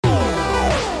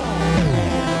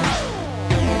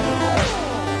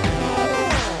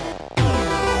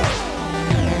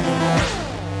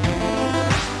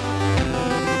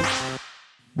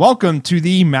Welcome to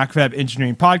the MacFab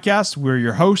Engineering Podcast. We're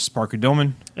your hosts, Parker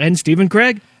Dillman. And Stephen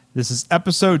Craig. This is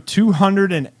episode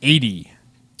 280.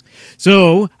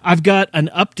 So I've got an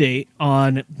update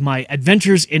on my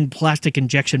adventures in plastic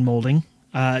injection molding.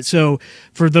 So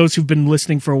for those who've been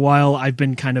listening for a while, I've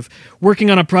been kind of working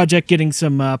on a project, getting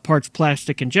some parts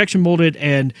plastic injection molded.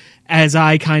 And as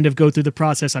I kind of go through the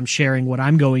process, I'm sharing what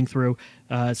I'm going through.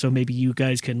 So maybe you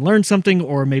guys can learn something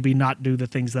or maybe not do the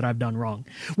things that I've done wrong,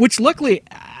 which luckily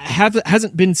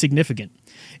hasn't been significant.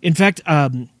 In fact,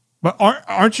 but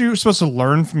aren't you supposed to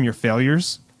learn from your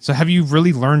failures? So have you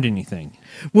really learned anything?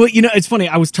 Well, you know, it's funny.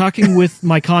 I was talking with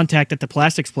my contact at the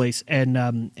plastics place,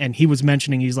 and he was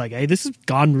mentioning, he's like, "Hey, this has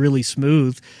gone really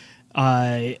smooth,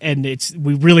 and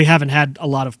we really haven't had a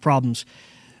lot of problems."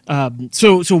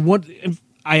 So what?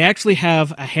 I actually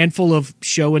have a handful of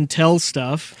show and tell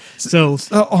stuff. So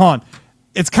hold on,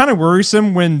 it's kind of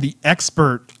worrisome when the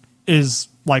expert is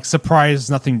like surprised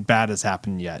nothing bad has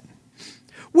happened yet.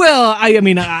 Well, I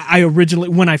mean, I originally,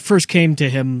 when I first came to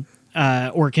him,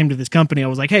 or came to this company, I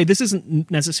was like, hey, this isn't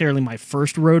necessarily my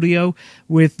first rodeo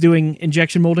with doing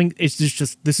injection molding. It's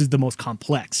just this is the most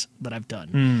complex that I've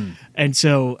done. And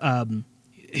so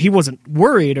he wasn't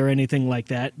worried or anything like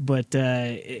that, but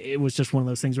it was just one of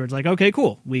those things where it's like, okay,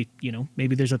 cool.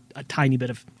 Maybe there's a tiny bit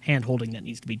of hand holding that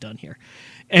needs to be done here.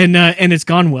 And it's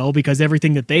gone well because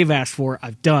everything that they've asked for,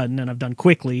 I've done, and I've done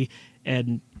quickly.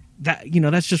 And that,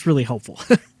 that's just really helpful.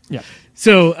 Yeah.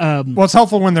 So, well, it's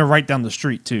helpful when they're right down the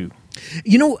street too.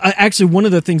 Actually, one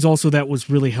of the things also that was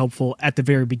really helpful at the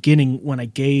very beginning when I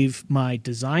gave my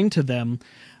design to them,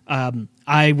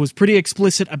 I was pretty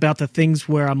explicit about the things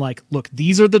where I'm like, look,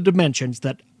 these are the dimensions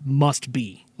that must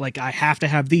be. Like, I have to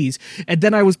have these. And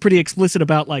then I was pretty explicit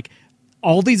about, like,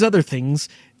 all these other things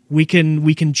we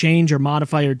can change or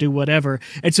modify or do whatever.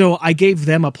 And so I gave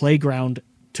them a playground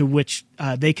to which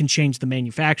they can change the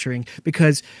manufacturing,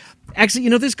 because actually,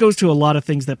 this goes to a lot of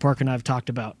things that Parker and I have talked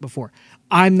about before.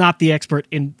 I'm not the expert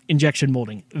in injection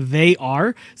molding. They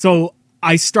are. So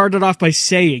I started off by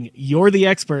saying, you're the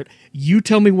expert. You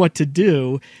tell me what to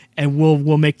do, and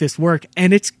we'll make this work.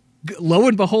 And it's, lo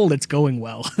and behold, it's going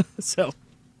well. So,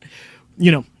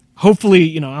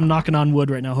 hopefully, I'm knocking on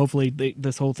wood right now. Hopefully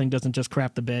this whole thing doesn't just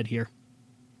crap the bed here.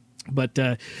 But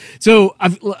so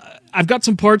I've got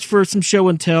some parts for some show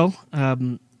and tell.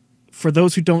 For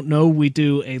those who don't know, we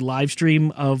do a live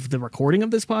stream of the recording of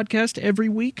this podcast every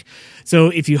week. So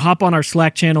if you hop on our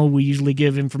Slack channel, we usually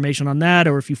give information on that.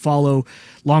 Or if you follow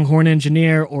Longhorn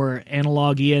Engineer or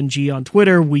Analog ENG on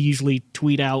Twitter, we usually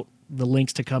tweet out the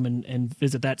links to come and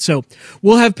visit that. So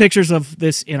we'll have pictures of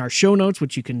this in our show notes,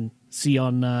 which you can see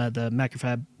on the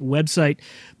MacroFab website.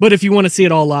 But if you want to see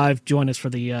it all live, join us for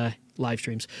the live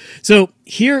streams. So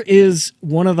here is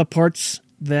one of the parts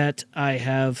that I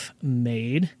have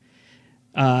made.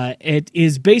 It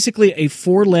is basically a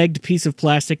 4-legged piece of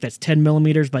plastic that's 10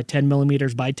 millimeters by 10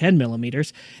 millimeters by 10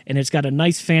 millimeters, and it's got a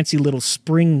nice fancy little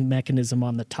spring mechanism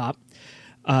on the top,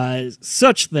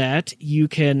 such that you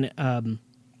can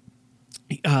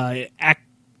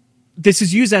this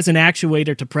is used as an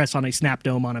actuator to press on a snap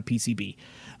dome on a PCB,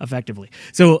 effectively.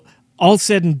 So all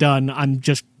said and done, I'm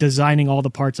just designing all the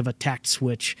parts of a tact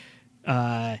switch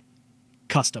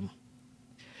custom.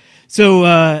 So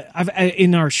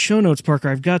in our show notes, Parker,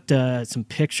 I've got some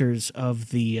pictures of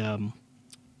the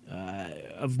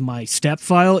of my step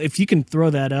file. If you can throw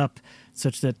that up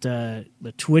such that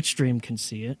the Twitch stream can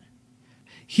see it.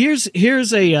 Here's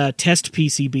a test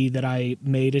PCB that I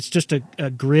made. It's just a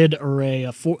grid array,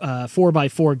 a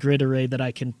 4x4 grid array that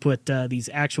I can put these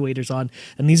actuators on,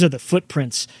 and these are the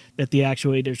footprints that the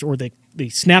actuators or the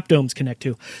snap domes connect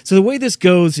to. So the way this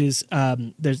goes is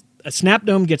there's a snap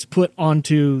dome gets put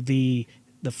onto the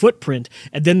footprint,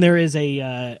 and then there is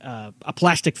a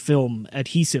plastic film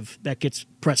adhesive that gets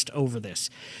pressed over this.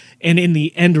 And in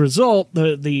the end result,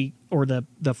 the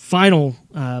final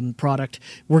product,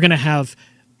 we're going to have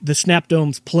the snap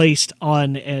domes placed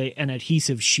on an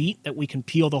adhesive sheet that we can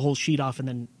peel the whole sheet off and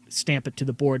then stamp it to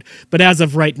the board. But as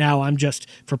of right now,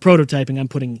 for prototyping, I'm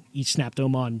putting each snap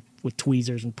dome on with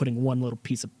tweezers and putting one little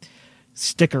piece of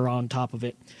sticker on top of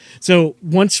it. So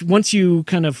once you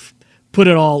kind of put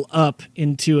it all up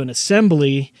into an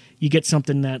assembly, you get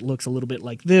something that looks a little bit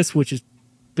like this, which is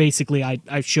basically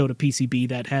I showed a PCB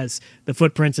that has the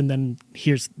footprints, and then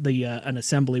here's the an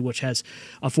assembly which has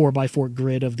a 4x4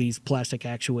 grid of these plastic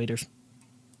actuators.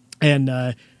 And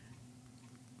are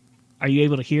you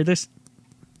able to hear this?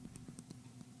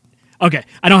 Okay,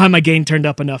 I don't have my gain turned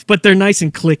up enough, but they're nice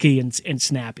and clicky and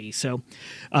snappy. So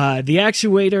the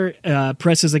actuator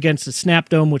presses against the snap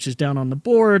dome, which is down on the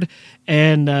board,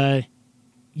 and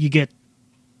you get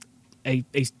a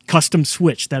custom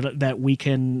switch that we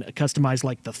can customize,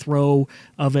 like the throw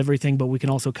of everything, but we can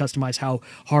also customize how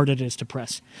hard it is to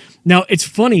press. Now, it's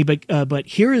funny, but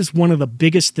here is one of the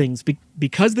biggest things.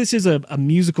 Because this is a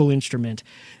musical instrument,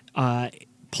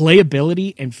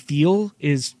 playability and feel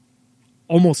is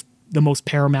almost the most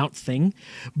paramount thing.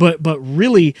 But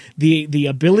really, the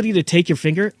ability to take your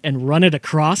finger and run it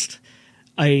across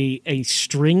a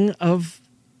string of...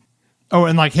 Oh,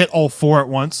 and like hit all four at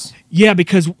once? Yeah,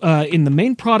 because in the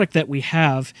main product that we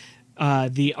have,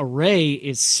 the array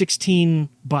is 16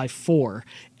 by 4,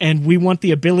 and we want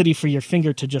the ability for your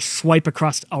finger to just swipe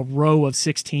across a row of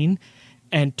 16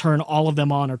 and turn all of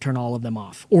them on or turn all of them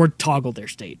off, or toggle their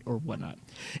state or whatnot.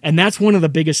 And that's one of the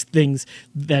biggest things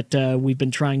that we've been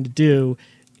trying to do,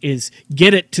 is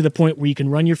get it to the point where you can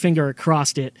run your finger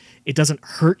across it. It doesn't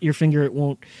hurt your finger. It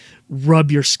won't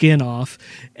rub your skin off.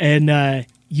 And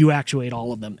you actuate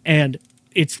all of them. And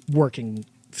it's working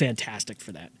fantastic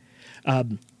for that.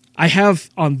 I have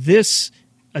on this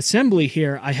assembly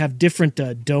here, I have different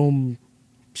dome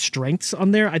strengths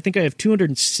on there. I think I have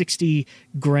 260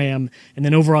 gram, and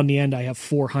then over on the end I have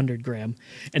 400 gram.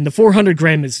 And the 400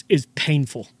 gram is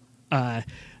painful.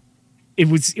 It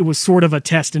was sort of a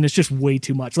test, and it's just way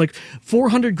too much. Like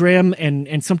 400 gram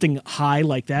and something high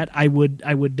like that, I would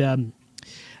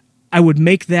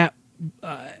make that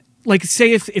like,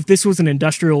 say if this was an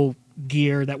industrial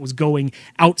gear that was going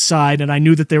outside, and I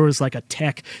knew that there was like a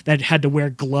tech that had to wear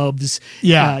gloves.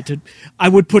 Yeah, I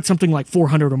would put something like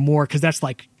 400 or more, because that's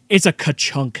like, it's a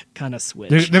ka-chunk kind of switch.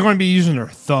 They're going to be using their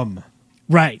thumb.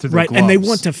 Right, right, gloves. And they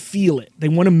want to feel it. They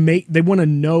want to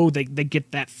know they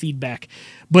get that feedback.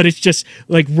 But it's just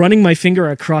like running my finger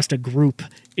across a group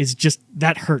is just,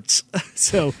 that hurts.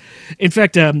 So, in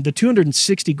fact, the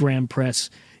 260 gram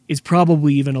press is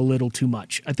probably even a little too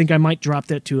much. I think I might drop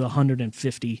that to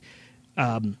 150,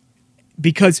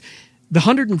 because the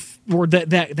 100 or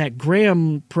that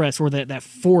gram press, or that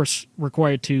force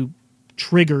required to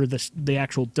trigger the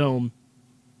actual dome.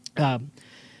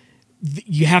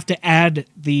 You have to add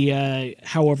the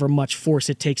however much force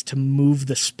it takes to move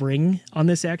the spring on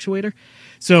this actuator.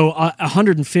 So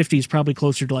 150 is probably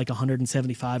closer to like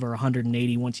 175 or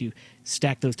 180 once you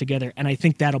stack those together. And I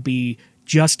think that'll be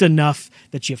just enough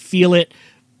that you feel it,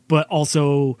 but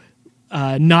also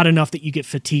not enough that you get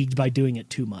fatigued by doing it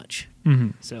too much.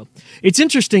 Mm-hmm. So it's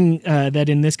interesting that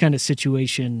in this kind of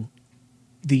situation,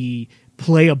 the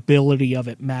playability of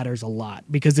it matters a lot,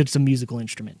 because it's a musical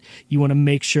instrument. You want to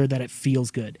make sure that it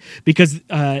feels good, because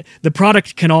the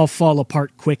product can all fall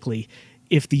apart quickly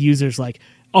if the user's like,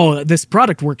 oh, this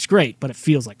product works great, but it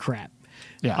feels like crap.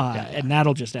 Yeah. And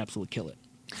that'll just absolutely kill it.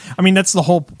 I mean, that's the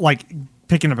whole, like,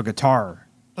 picking up a guitar.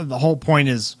 The whole point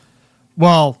is,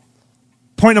 well,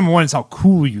 point number one is how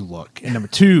cool you look, and number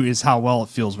two is how well it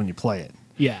feels when you play it.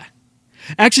 Yeah.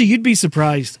 Actually, you'd be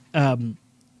surprised.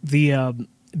 The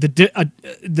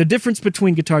difference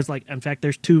between guitars, like, in fact,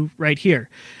 there's two right here.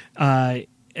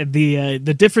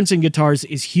 The difference in guitars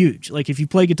is huge. Like, if you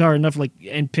play guitar enough, like,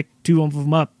 and pick two of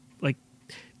them up, like,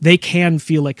 they can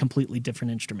feel like completely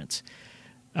different instruments.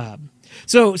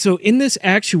 So in this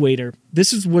actuator,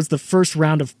 was the first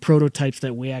round of prototypes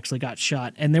that we actually got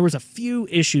shot, and there was a few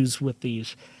issues with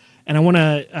these, and I want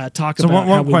to talk about. So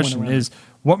one question is,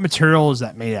 what material is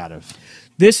that made out of?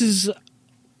 This is.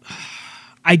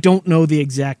 I don't know the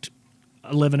exact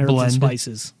 11 herbs and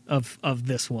spices of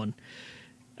this one.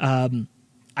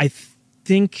 I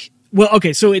think. Well,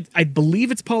 okay, so I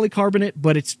believe it's polycarbonate,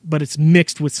 but it's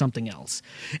mixed with something else.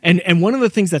 And one of the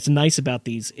things that's nice about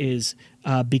these is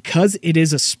because it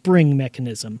is a spring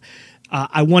mechanism,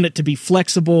 I want it to be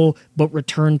flexible but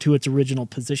return to its original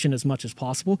position as much as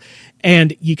possible.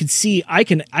 And you can see I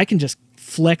can just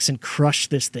flex and crush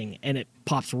this thing, and it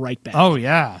pops right back. Oh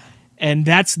yeah. And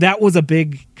that was a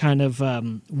big kind of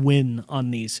win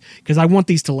on these, because I want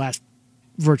these to last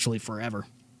virtually forever.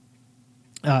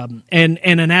 And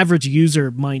an average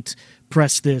user might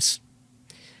press this,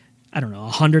 I don't know,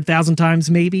 100,000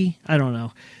 times maybe. I don't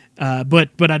know.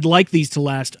 But I'd like these to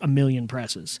last 1 million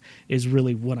presses is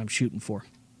really what I'm shooting for.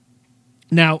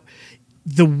 Now,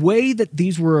 the way that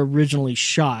these were originally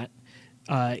shot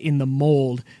in the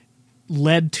mold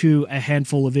led to a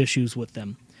handful of issues with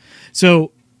them.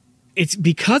 So it's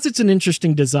because it's an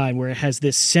interesting design where it has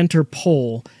this center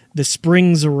pole, the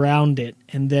springs around it,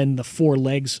 and then the 4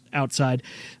 legs outside.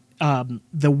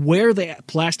 Where the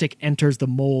plastic enters the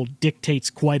mold dictates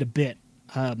quite a bit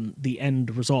the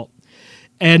end result.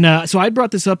 And so I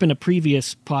brought this up in a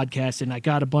previous podcast, and I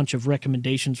got a bunch of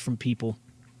recommendations from people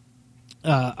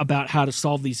about how to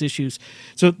solve these issues.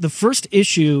 So the first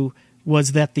issue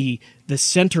was that the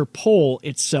center pole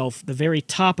itself, the very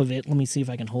top of it, let me see if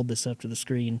I can hold this up to the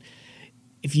screen.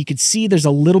 If you could see, there's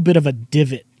a little bit of a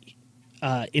divot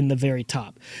in the very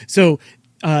top. So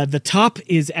the top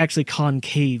is actually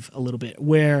concave a little bit,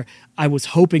 where I was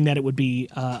hoping that it would be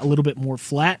a little bit more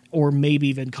flat or maybe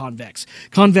even convex.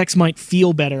 Convex might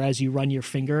feel better as you run your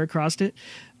finger across it,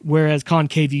 whereas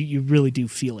concave, you really do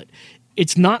feel it.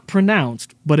 It's not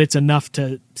pronounced, but it's enough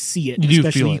to see it,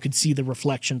 especially you could see the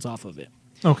reflections off of it.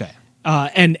 Okay.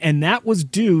 And that was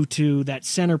due to that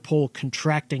center pole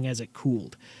contracting as it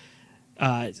cooled.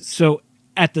 So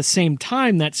at the same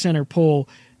time, that center pole,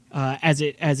 as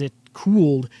it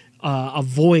cooled, a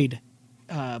void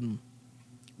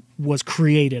was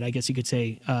created. I guess you could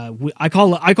say. I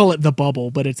call it the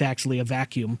bubble, but it's actually a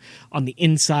vacuum on the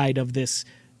inside of this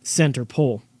center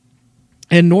pole.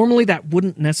 And normally that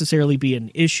wouldn't necessarily be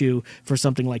an issue for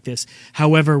something like this.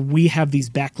 However, we have these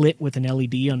backlit with an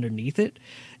LED underneath it.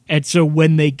 And so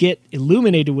when they get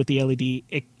illuminated with the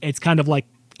LED, it's kind of like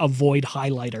a void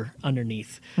highlighter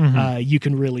underneath. You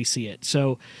can really see it.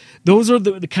 So those are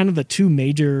the kind of the two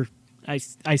major, I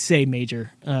say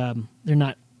major. They're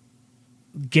not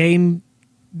game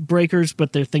breakers,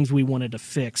 but they're things we wanted to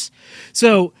fix.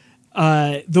 So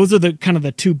those are the kind of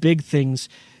the two big things.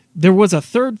 There was a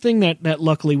third thing that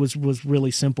luckily was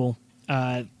really simple.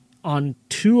 On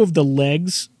two of the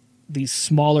legs, these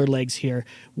smaller legs here,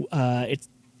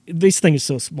 this thing is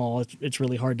so small, it's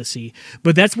really hard to see.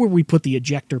 But that's where we put the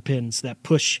ejector pins that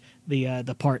push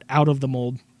the part out of the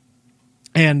mold.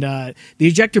 And the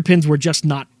ejector pins were just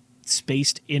not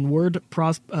spaced inward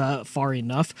far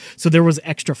enough. So there was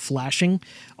extra flashing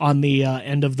on the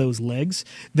end of those legs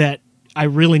that I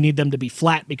really need them to be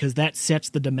flat, because that sets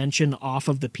the dimension off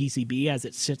of the PCB as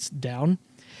it sits down.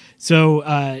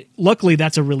 So luckily,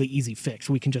 that's a really easy fix.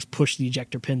 We can just push the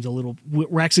ejector pins a little.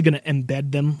 We're actually going to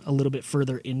embed them a little bit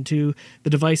further into the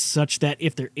device, such that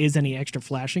if there is any extra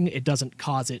flashing, it doesn't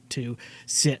cause it to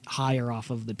sit higher off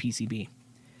of the PCB.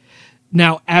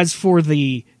 Now, as for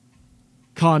the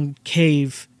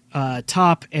concave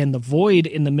top and the void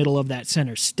in the middle of that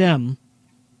center stem,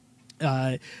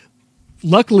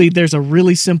 luckily, there's a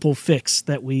really simple fix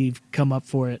that we've come up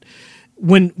for it.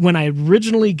 When I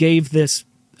originally gave this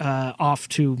off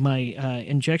to my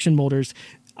injection molders,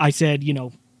 I said,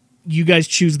 you guys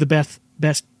choose the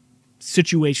best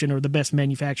situation or the best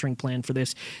manufacturing plan for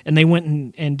this. And they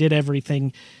went and did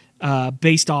everything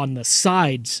based on the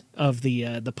sides of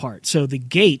the part. So the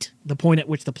gate, the point at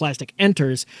which the plastic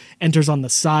enters on the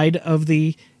side of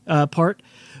the part.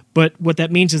 But what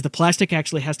that means is the plastic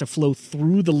actually has to flow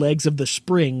through the legs of the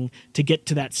spring to get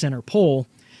to that center pole,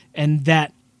 and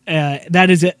that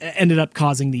ended up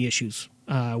causing the issues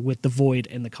with the void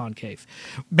and the concave.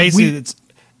 Basically, it's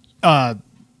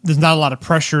there's not a lot of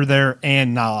pressure there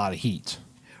and not a lot of heat.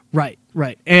 Right,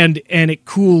 and it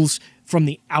cools from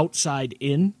the outside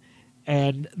in,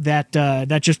 and that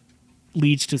just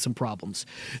leads to some problems.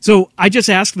 So I just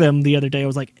asked them the other day. I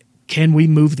was like, can we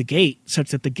move the gate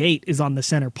such that the gate is on the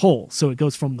center pole? So it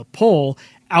goes from the pole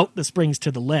out the springs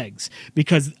to the legs,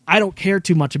 because I don't care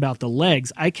too much about the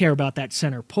legs. I care about that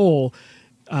center pole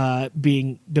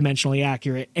being dimensionally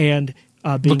accurate and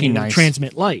being able to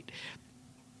transmit light.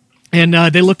 And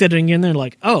they looked at it again and they're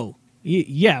like, oh,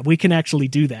 yeah, we can actually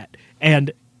do that.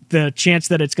 And the chance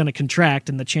that it's going to contract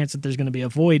and the chance that there's going to be a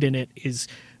void in it is,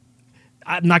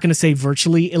 I'm not going to say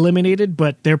virtually eliminated,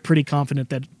 but they're pretty confident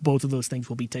that both of those things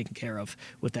will be taken care of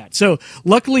with that. So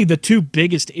luckily, the two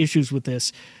biggest issues with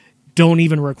this don't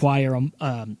even require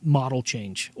a model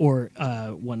change or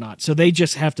whatnot. So they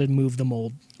just have to move the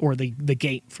mold or the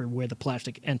gate for where the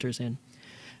plastic enters in.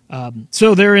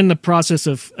 So they're in the process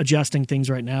of adjusting things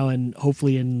right now, and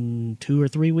hopefully in 2 or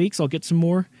 3 weeks, I'll get some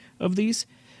more of these.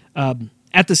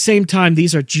 At the same time,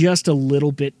 these are just a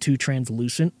little bit too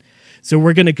translucent. So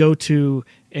we're going to go to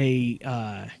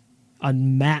a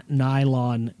matte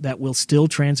nylon that will still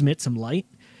transmit some light,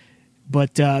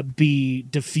 but be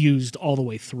diffused all the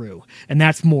way through. And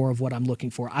that's more of what I'm looking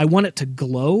for. I want it to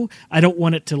glow. I don't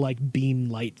want it to beam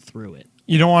light through it.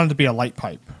 You don't want it to be a light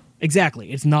pipe.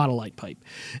 Exactly. It's not a light pipe.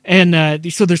 And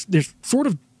so there's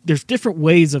different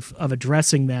ways of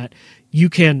addressing that. You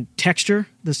can texture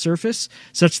the surface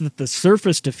such that the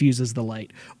surface diffuses the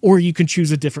light, or you can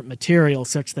choose a different material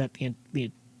such that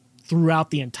throughout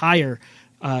the entire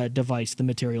device, the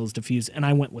material is diffused. And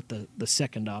I went with the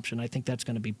second option. I think that's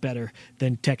going to be better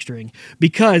than texturing,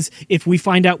 because if we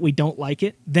find out we don't like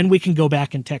it, then we can go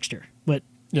back and texture. But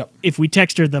if we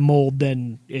texture the mold,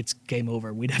 then it's game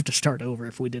over. We'd have to start over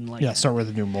if we didn't like it. Yeah, start with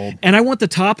a new mold. And I want the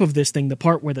top of this thing, the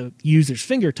part where the user's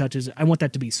finger touches, I want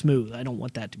that to be smooth. I don't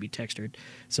want that to be textured.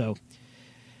 So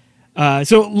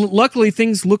So luckily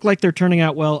things look like they're turning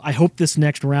out well. I hope this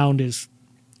next round is.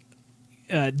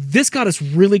 This got us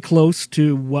really close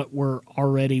to what we're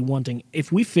already wanting.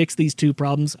 If we fix these two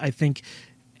problems, I think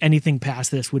anything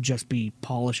past this would just be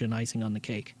polish and icing on the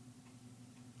cake.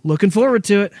 Looking forward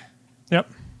to it.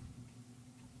 Yep.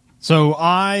 So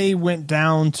I went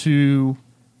down to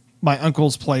my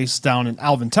uncle's place down in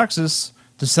Alvin, Texas,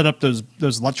 to set up those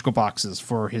electrical boxes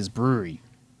for his brewery.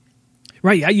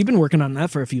 Right, yeah, you've been working on that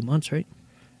for a few months, right?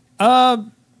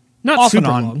 Not Not super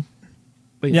long.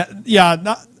 But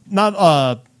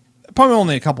not probably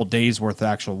only a couple days worth of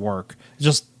actual work.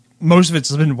 Just most of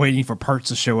it's been waiting for parts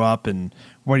to show up and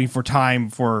waiting for time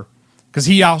for, because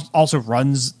he also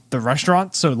runs the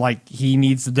restaurant, so like he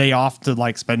needs the day off to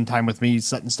like spend time with me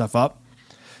setting stuff up.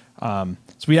 So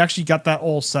we actually got that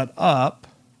all set up.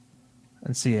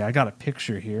 Let's see, I got a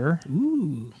picture here.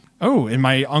 Ooh. Oh, and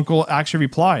my uncle actually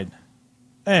replied.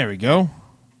 There we go.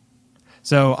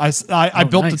 So I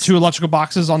built nice. the two electrical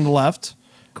boxes on the left.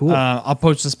 Cool. I'll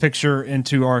post this picture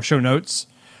into our show notes.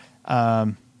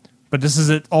 But this is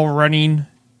it all running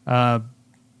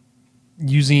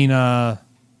using. I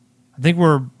think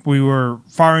we were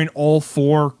firing all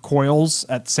 4 coils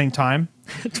at the same time.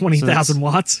 20,000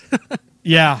 watts.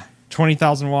 Yeah,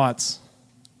 20,000 watts.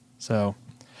 So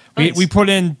Nice. we put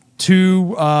in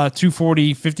two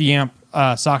 240 50 amp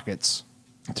sockets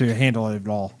to handle it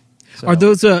all. So. Are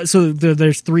those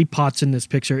there's 3 pots in this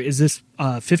picture. Is this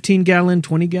 15 gallon,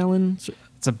 20 gallon?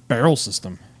 It's a barrel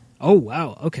system. Oh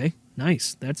wow, okay.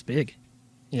 Nice. That's big.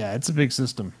 Yeah, it's a big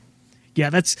system.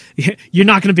 Yeah, you're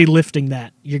not going to be lifting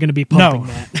that. You're going to be pumping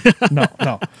that.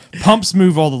 No. Pumps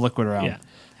move all the liquid around. Yeah.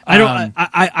 I don't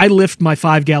I lift my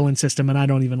 5 gallon system and I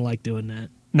don't even like doing that.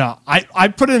 No, I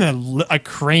put in a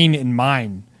crane in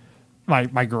my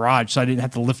garage, so I didn't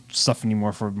have to lift stuff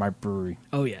anymore for my brewery.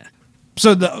 Oh yeah.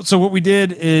 So what we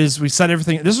did is we set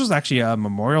everything. This was actually a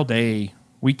Memorial Day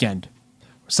weekend.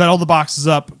 Set all the boxes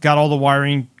up, got all the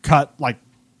wiring cut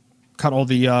all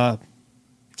the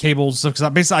cables. Because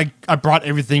basically I brought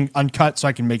everything uncut so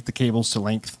I can make the cables to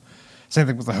length. Same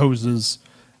thing with the hoses.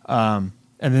 And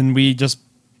then we just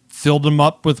filled them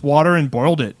up with water and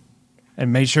boiled it,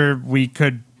 and made sure we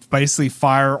could basically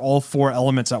fire all 4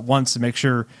 elements at once to make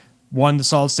sure, 1, the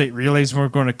solid state relays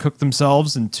weren't going to cook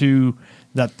themselves, and 2,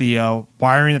 that the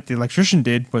wiring that the electrician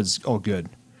did was all good.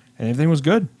 And everything was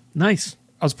good. Nice.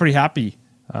 I was pretty happy.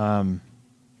 So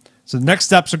the next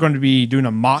steps are going to be doing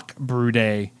a mock brew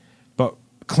day, but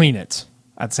clean it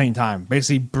at the same time.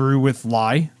 Basically brew with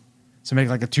lye. So make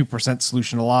like a 2%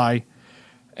 solution of lye,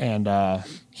 and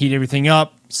heat everything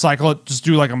up, cycle it, just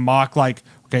do like a mock, like,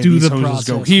 okay, Do these the hoses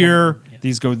go process. here, Yeah.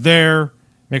 these go there,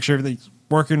 make sure everything's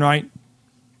working right,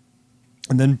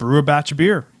 and then brew a batch of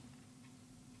beer.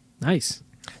 Nice.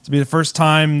 To be the first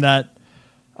time that,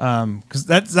 because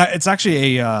it's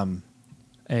actually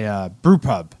a brew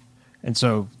pub, and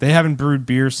so they haven't brewed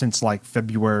beer since like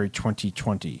February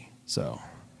 2020. So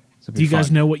Do you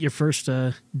guys know what your first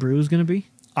brew is going to be?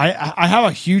 I have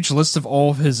a huge list of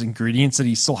all of his ingredients that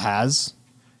he still has,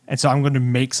 and so I'm going to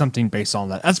make something based on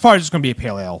that. That's probably just going to be a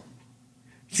pale ale.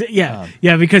 Yeah,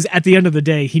 because at the end of the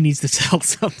day, he needs to sell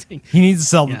something. He needs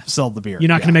to sell the beer. You're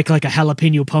not going to make like a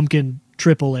jalapeno pumpkin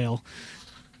triple ale.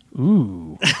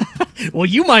 Ooh, Well,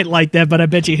 you might like that, but I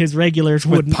bet you his regulars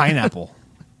with wouldn't. pineapple.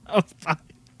 Oh,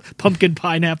 pumpkin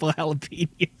pineapple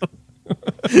jalapeno.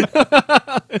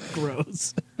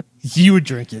 Gross. You would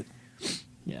drink it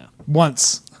Yeah.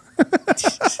 once.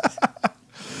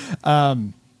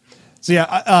 So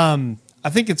yeah, I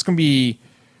think it's going to be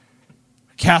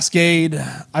Cascade.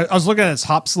 I was looking at his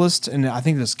hops list, and I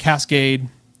think there's Cascade.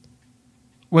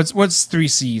 What's 3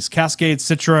 C's? Cascade,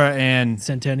 Citra, and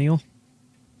Centennial.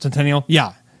 Centennial.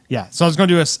 Yeah. So I was going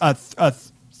to do a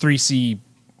 3C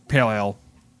pale ale,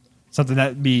 something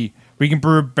that we can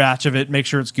brew a batch of it, make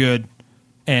sure it's good,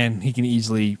 and he can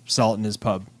easily sell it in his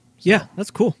pub. So. Yeah, that's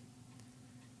cool.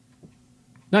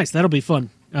 Nice. That'll be fun.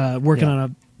 Working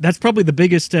on that's probably the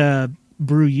biggest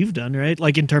brew you've done, right?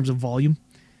 Like in terms of volume.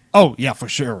 Oh yeah, for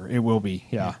sure it will be.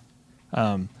 Yeah.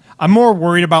 I'm more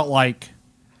worried about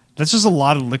that's just a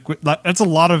lot of liquid. That's a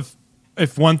lot of,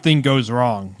 if one thing goes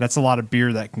wrong, that's a lot of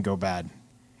beer that can go bad.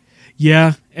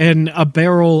 Yeah, and a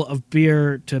barrel of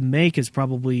beer to make is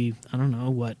probably, I don't know,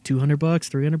 what, $200,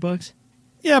 $300?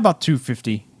 Yeah, about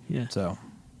 $250. Yeah. So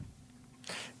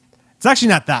it's actually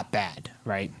not that bad,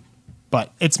 right?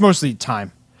 But it's mostly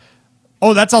time.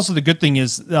 Oh, that's also the good thing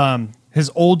is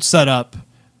his old setup.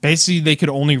 Basically, they could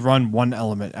only run 1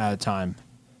 element at a time.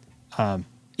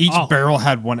 Each barrel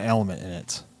had 1 element in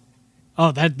it.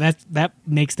 Oh, that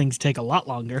makes things take a lot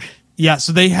longer. Yeah,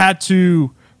 so they had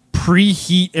to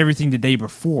preheat everything the day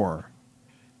before.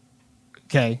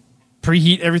 Okay,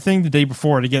 preheat everything the day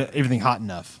before to get everything hot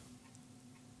enough.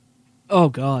 Oh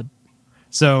God.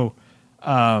 So,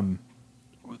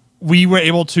 we were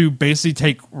able to basically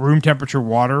take room temperature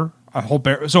water, a whole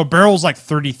barrel. So a barrel is like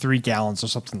 33 gallons or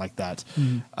something like that.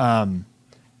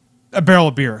 A barrel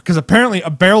of beer, because apparently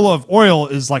a barrel of oil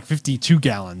is like 52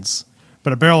 gallons,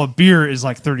 but a barrel of beer is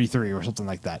like 33 or something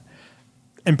like that.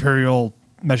 Imperial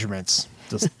measurements.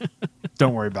 Just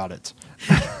don't worry about it.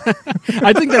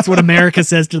 I think that's what America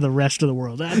says to the rest of the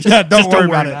world. Just, don't worry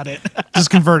about it. Just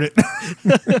convert it.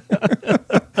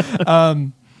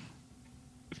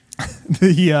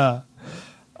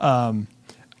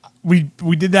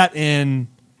 We did that in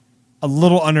a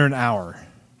little under an hour.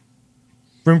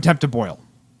 Room temp to boil.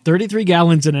 33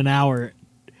 gallons in an hour.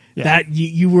 Yeah. That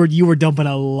you were dumping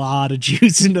a lot of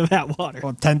juice into that water.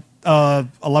 Well,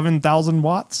 11,000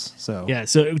 watts. So yeah,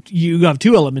 so you have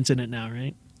 2 elements in it now,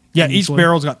 right? Yeah, each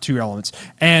barrel's got 2 elements,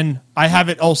 and I have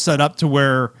it all set up to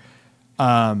where,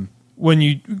 when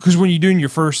you're doing your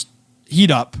first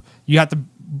heat up, you have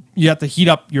to heat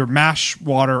up your mash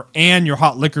water and your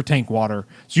hot liquor tank water.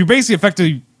 So you're basically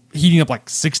effectively heating up like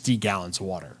 60 gallons of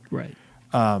water. Right.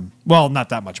 Well, not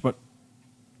that much, but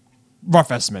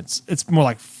rough estimates. It's more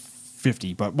like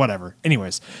 50, but whatever.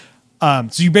 Anyways,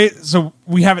 so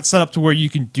we have it set up to where you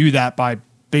can do that by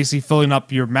basically filling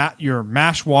up your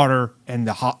mash water and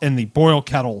the boil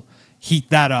kettle, heat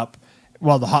that up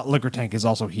while the hot liquor tank is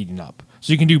also heating up.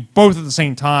 So you can do both at the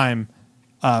same time.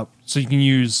 So you can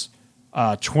use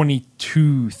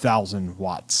 22,000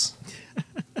 watts.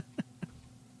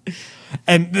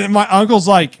 And then my uncle's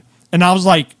like, and I was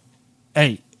like,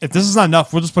 hey, if this is not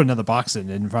enough, we'll just put another box in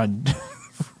and run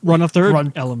a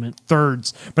third element.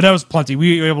 Thirds. But that was plenty.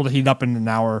 We were able to heat up in an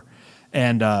hour,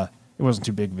 and it wasn't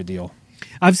too big of a deal.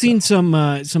 I've seen some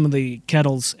of the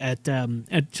kettles at some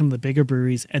of the bigger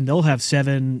breweries, and they'll have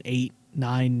 7, 8,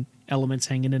 9 elements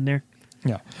hanging in there.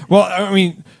 Yeah. Well, I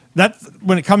mean,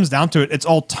 when it comes down to it, it's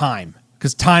all time,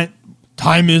 because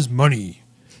time is money.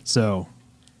 So,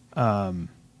 yeah,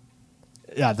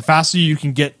 the faster you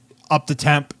can get up the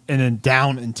temp and then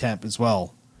down in temp as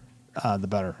well, the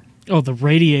better. Oh, the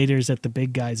radiators at the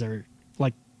big guys are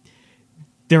like,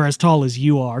 they're as tall as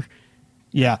you are.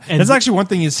 Yeah, and that's actually one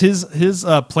thing. Is his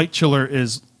plate chiller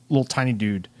is a little tiny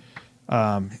dude.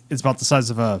 It's about the size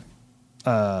of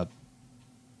a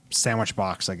sandwich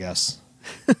box, I guess.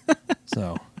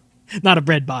 So, not a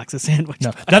bread box, a sandwich.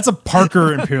 No, box. That's a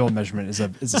Parker Imperial measurement. Is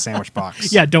a sandwich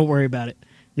box. Yeah, don't worry about it.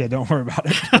 Yeah, don't worry about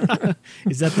it.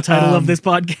 Is that the title of this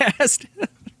podcast?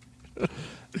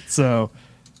 So,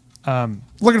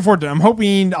 looking forward to it. I'm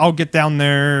hoping I'll get down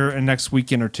there in next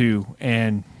weekend or two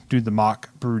and do the mock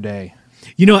brew day.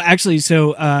 You know, actually,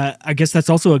 so I guess that's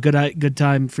also a good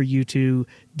time for you to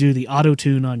do the auto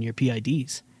tune on your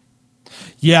PIDs.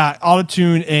 Yeah, auto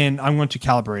tune, and I'm going to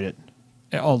calibrate it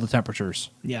at all the temperatures.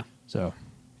 Yeah. So,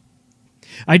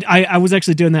 I was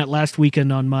actually doing that last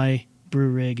weekend on my brew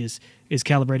rig. Is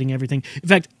calibrating everything. In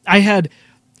fact, I had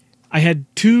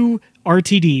 2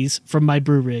 RTDs from my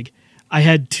brew rig. I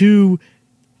had 2,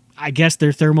 I guess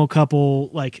they're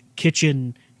thermocouple like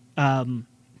kitchen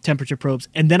temperature probes,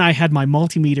 and then I had my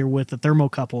multimeter with a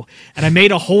thermocouple, and I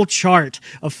made a whole chart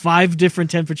of 5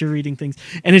 different temperature reading things.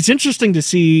 And it's interesting to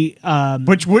see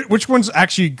which ones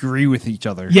actually agree with each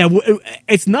other. Yeah,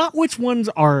 it's not which ones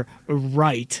are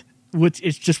right.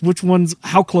 It's just which ones,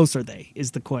 how close are they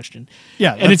is the question.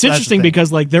 Yeah, and it's interesting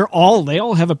because like they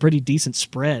all have a pretty decent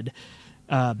spread.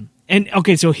 And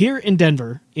okay, so here in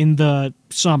Denver in the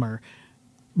summer,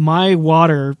 my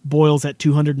water boils at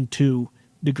 202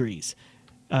 degrees.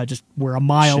 Just we're a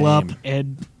mile up,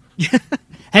 and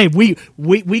hey, we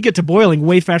get to boiling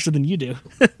way faster than you do.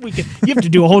 You have to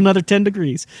do a whole nother 10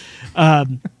 degrees. But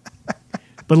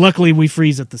luckily we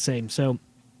freeze at the same. So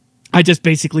I just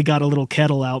basically got a little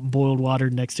kettle out and boiled water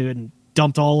next to it and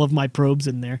dumped all of my probes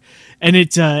in there. And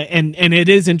it's and it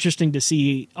is interesting to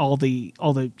see all the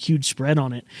huge spread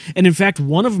on it. And in fact,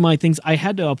 one of my things, I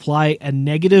had to apply a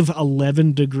negative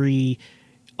 11 degree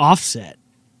offset.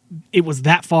 It was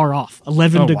that far off,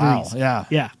 11 degrees. Wow.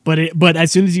 Yeah. But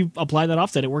as soon as you apply that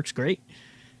offset, it works great.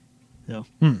 So,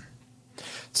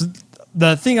 So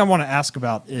the thing I want to ask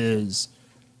about is,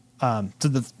 for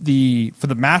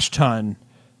the mash tun,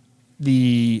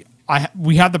 we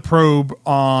have the probe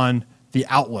on the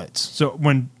outlets. So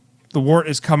when the wort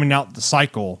is coming out the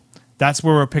cycle, that's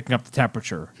where we're picking up the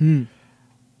temperature.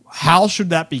 How should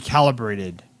that be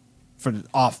calibrated for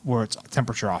where it's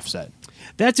temperature offset?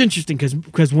 That's interesting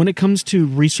because when it comes to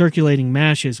recirculating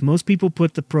mashes, most people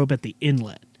put the probe at the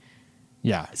inlet.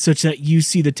 Yeah. such that you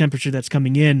see the temperature that's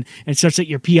coming in, and such that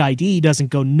your PID doesn't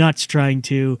go nuts trying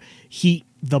to heat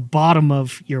the bottom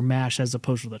of your mash as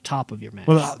opposed to the top of your mash.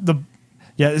 Well,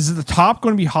 is it the top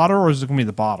going to be hotter or is it going to be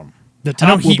the bottom? The I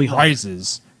know top will heat be hotter.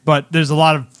 rises, but there's a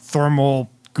lot of thermal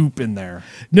goop in there.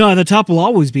 No, the top will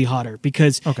always be hotter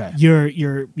because Okay.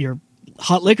 your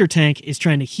hot liquor tank is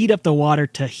trying to heat up the water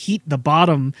to heat the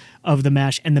bottom of the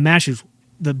mash, and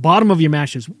the bottom of your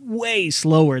mash is way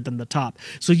slower than the top.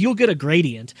 So you'll get a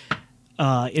gradient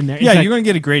in there. In Yeah, fact, you're going to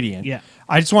get a gradient. Yeah.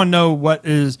 I just want to know what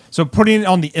is so putting it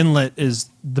on the inlet is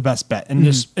the best bet,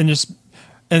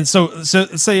 and so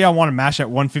say I want to mash at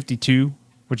 152,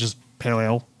 which is pale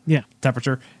ale yeah.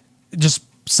 temperature, just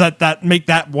make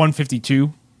that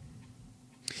 152.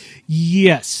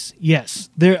 Yes.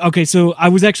 Okay, so I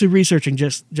was actually researching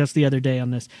just the other day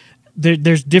on this.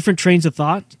 There's different trains of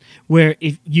thought where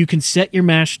if you can set your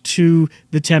mash to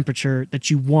the temperature that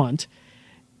you want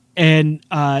and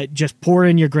just pour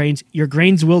in your grains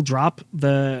will drop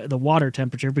the water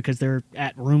temperature because they're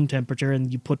at room temperature,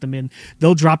 and you put them in,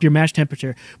 they'll drop your mash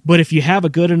temperature. But if you have a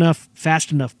good enough,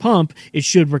 fast enough pump, it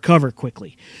should recover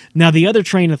quickly. Now, the other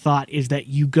train of thought is that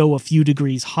you go a few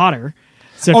degrees hotter.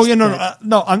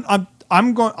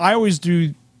 I'm going. I always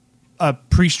do a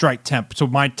pre-strike temp, so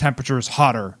my temperature is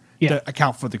hotter to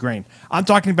account for the grain. I'm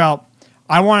talking about.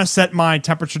 I want to set my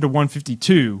temperature to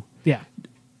 152. Yeah.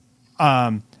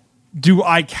 Do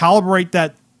I calibrate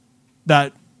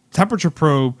that temperature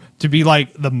probe to be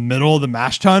like the middle of the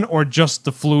mash tun, or just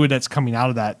the fluid that's coming out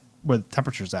of that where the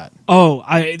temperature's at? Oh,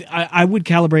 I would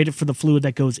calibrate it for the fluid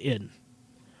that goes in.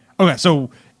 Okay, so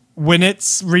when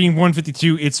it's reading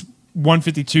 152, it's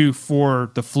 152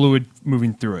 for the fluid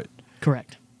moving through it.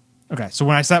 Correct. Okay, so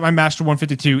when I set my mash to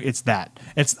 152, it's that.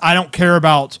 I don't care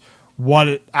about what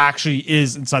it actually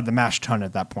is inside the mash tun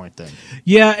at that point then.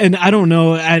 Yeah, and I don't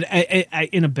know.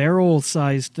 In a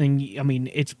barrel-sized thing, I mean,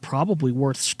 it's probably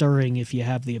worth stirring if you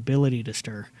have the ability to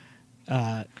stir,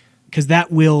 because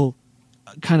that will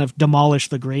kind of demolish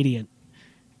the gradient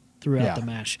throughout the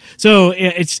mash. So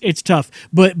it's tough.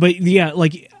 But yeah,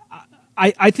 like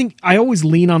I think I always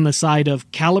lean on the side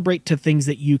of calibrate to things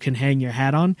that you can hang your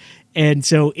hat on. And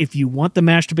so if you want the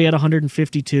mash to be at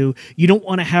 152, you don't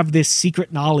want to have this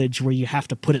secret knowledge where you have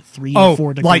to put it 3 or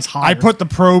 4 degrees hotter. I put the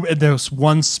probe in this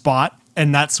one spot,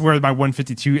 and that's where my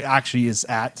 152 actually is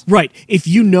at. Right. If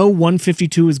you know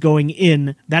 152 is going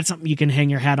in, that's something you can hang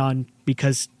your hat on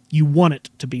because you want it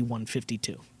to be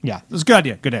 152. Yeah, that's a good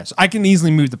idea. Good answer. I can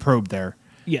easily move the probe there.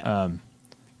 Yeah.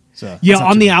 So yeah,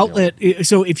 on the outlet.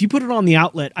 So if you put it on the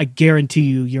outlet, I guarantee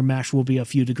you your mash will be a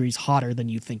few degrees hotter than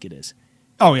you think it is.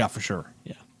 Oh, yeah, for sure.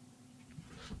 Yeah.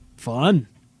 Fun.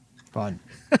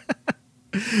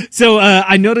 So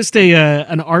I noticed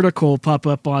an article pop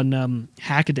up on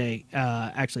Hackaday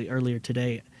actually earlier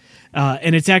today,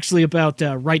 and it's actually about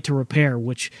right to repair,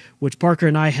 which Parker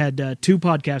and I had 2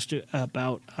 podcasts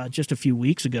about just a few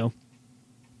weeks ago.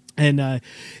 And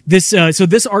this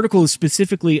article is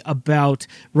specifically about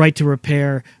right to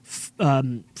repair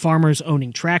farmers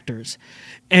owning tractors,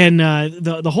 and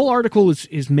the whole article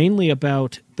is mainly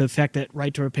about the fact that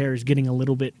right to repair is getting a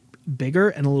little bit bigger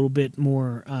and a little bit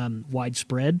more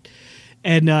widespread.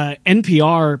 And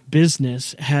NPR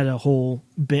Business had a whole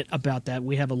bit about that.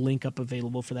 We have a link up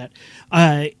available for that.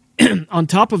 On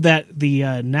top of that,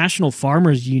 the National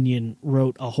Farmers Union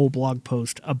wrote a whole blog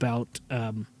post about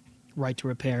right to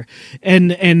repair,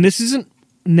 and this isn't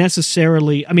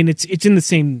necessarily, I mean, it's in the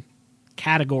same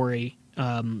category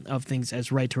of things as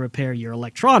right to repair your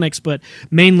electronics, but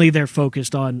mainly they're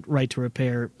focused on right to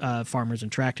repair farmers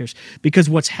and tractors, because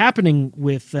what's happening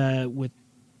with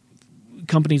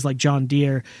companies like John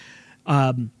Deere,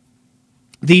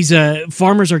 these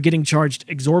farmers are getting charged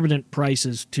exorbitant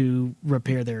prices to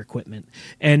repair their equipment.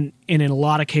 And in a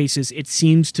lot of cases, it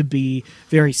seems to be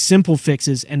very simple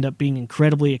fixes end up being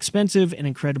incredibly expensive and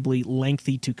incredibly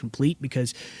lengthy to complete,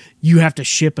 because you have to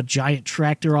ship a giant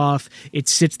tractor off. It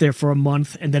sits there for a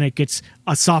month, and then it gets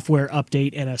a software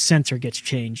update and a sensor gets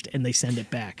changed, and they send it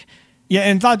back. Yeah,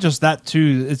 and not just that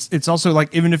too. It's also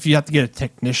like, even if you have to get a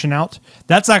technician out,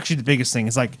 that's actually the biggest thing.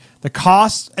 It's like the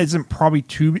cost isn't probably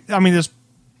too. I mean, this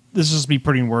is just me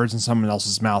putting words in someone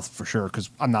else's mouth for sure, because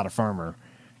I'm not a farmer,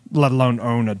 let alone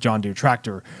own a John Deere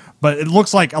tractor. But it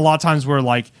looks like a lot of times where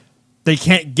like they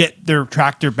can't get their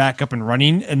tractor back up and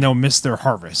running, and they'll miss their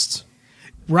harvest.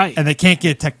 Right. And they can't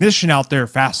get a technician out there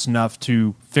fast enough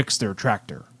to fix their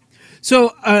tractor.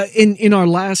 So in our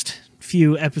last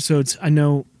few episodes, I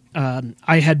know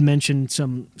I had mentioned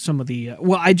some of the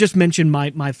I just mentioned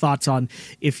my thoughts on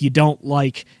if you don't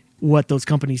like what those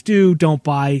companies do. Don't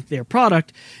buy their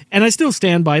product. And I still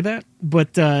stand by that.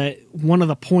 But one of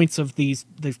the points of this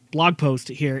blog post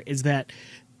here is that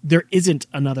there isn't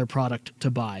another product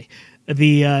to buy.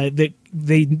 They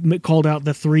called out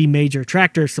the 3 major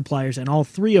tractor suppliers, and all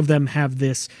 3 of them have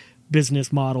this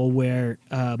business model where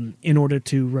in order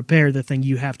to repair the thing,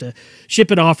 you have to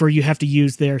ship it off or you have to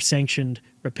use their sanctioned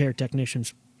repair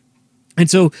technicians. And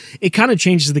so it kind of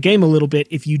changes the game a little bit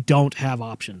if you don't have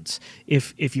options,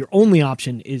 if your only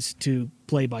option is to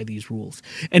play by these rules.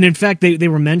 And in fact, they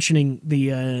were mentioning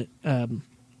the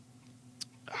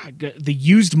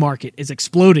used market is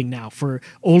exploding now for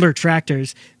older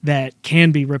tractors that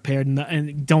can be repaired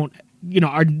and don't,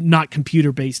 are not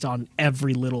computer based on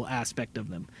every little aspect of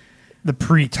them. The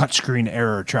pre-touchscreen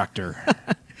era tractor.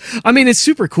 I mean, it's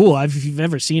super cool. If you've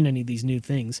ever seen any of these new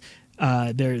things,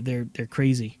 they're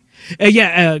crazy.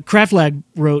 Craftlag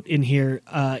wrote in here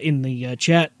in the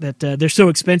chat that they're so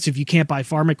expensive you can't buy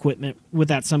farm equipment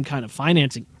without some kind of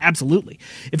financing. Absolutely.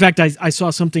 In fact, I saw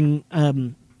something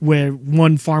where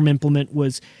one farm implement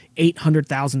was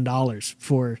 $800,000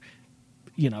 for,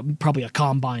 probably a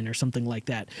combine or something like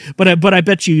that. But I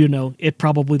bet it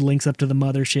probably links up to the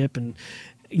mothership and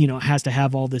has to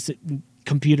have all this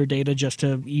computer data just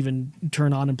to even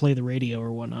turn on and play the radio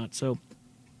or whatnot. So.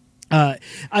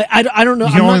 I don't know.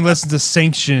 You can only listen to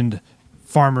sanctioned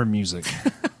farmer music.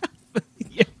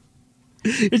 Yeah.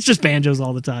 It's just banjos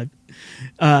all the time.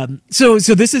 So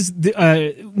this is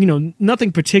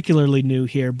nothing particularly new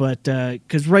here, but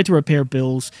because right to repair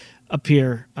bills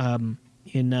appear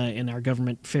in our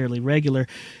government fairly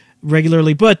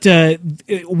regularly, but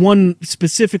one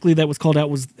specifically that was called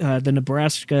out was the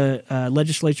Nebraska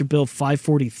Legislature Bill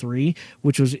 543,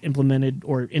 which was implemented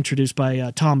or introduced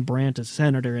by Tom Brandt, a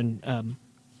senator in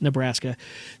Nebraska.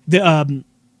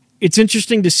 It's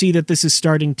interesting to see that this is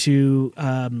starting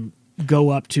to go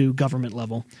up to government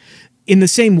level in the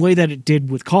same way that it did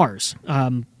with cars.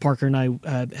 Parker and I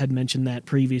had mentioned that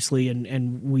previously,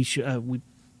 and we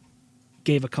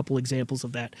gave a couple examples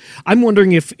of that. I'm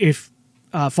wondering if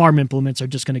farm implements are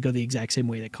just going to go the exact same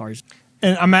way that cars.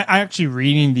 And I'm actually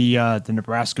reading the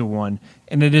Nebraska one,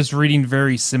 and it is reading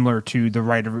very similar to the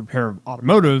right of repair of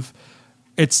automotive.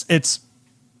 It's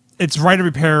right of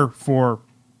repair for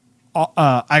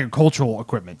agricultural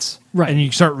equipment, right? And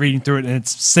you start reading through it, and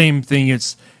it's the same thing.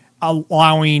 It's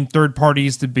allowing third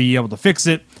parties to be able to fix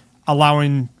it,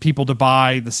 allowing people to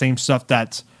buy the same stuff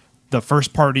that the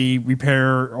first party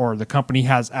repair or the company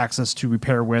has access to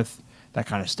repair with, that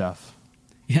kind of stuff.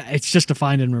 Yeah, it's just a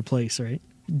find and replace, right?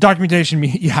 Documentation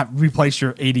means you have to replace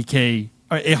your 80K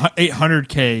or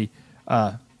 800K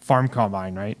farm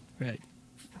combine, right? Right.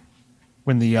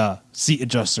 When the seat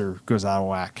adjuster goes out of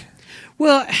whack.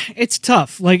 Well, it's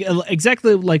tough. Like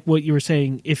exactly like what you were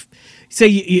saying. If say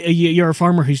you're a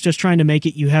farmer who's just trying to make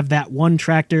it, you have that one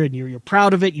tractor and you're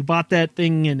proud of it. You bought that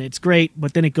thing and it's great,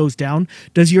 but then it goes down.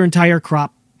 Does your entire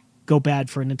crop go bad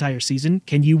for an entire season?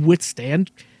 Can you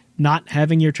withstand not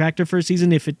having your tractor for a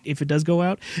season if it does go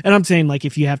out? And I'm saying, like,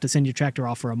 if you have to send your tractor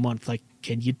off for a month, like,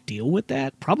 can you deal with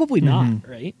that? Probably not,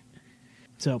 right?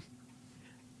 So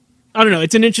I don't know.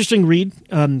 It's an interesting read.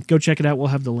 Go check it out. We'll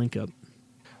have the link up.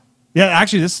 Yeah,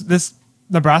 actually, this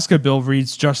Nebraska bill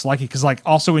reads just like it, because like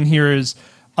also in here is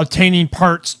obtaining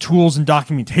parts, tools, and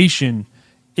documentation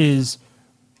is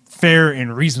fair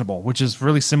and reasonable, which is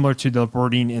really similar to the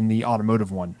wording in the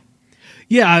automotive one.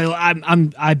 Yeah,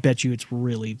 I bet you it's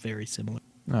really very similar.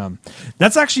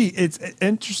 That's actually, it's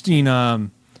interesting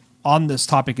on this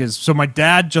topic is, so my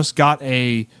dad just got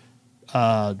a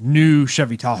new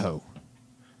Chevy Tahoe.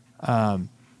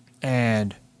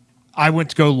 And I went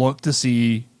to go look to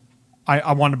see,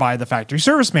 I wanted to buy the factory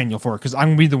service manual for it because I'm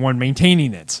going to be the one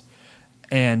maintaining it.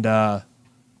 And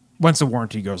once the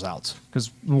warranty goes out,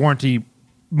 because the warranty,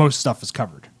 most stuff is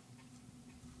covered.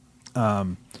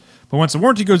 But once the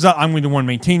warranty goes out, I'm going to be the one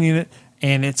maintaining it,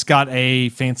 and it's got a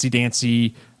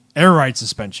fancy-dancy air ride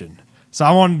suspension. So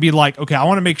I want to be like, okay, I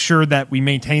want to make sure that we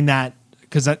maintain that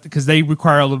because they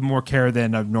require a little more care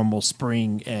than a normal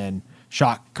spring and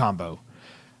shock combo.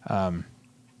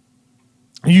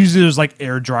 Usually there's like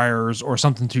air dryers or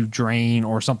something to drain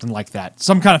or something like that.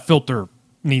 Some kind of filter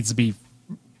needs to be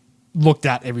looked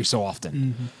at every so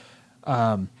often.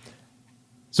 Mm-hmm.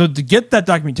 So to get that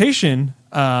documentation,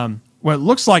 what it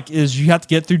looks like is you have to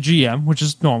get through GM, which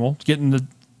is normal to get in the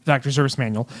factory service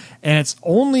manual. And it's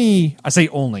only, I say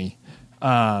only,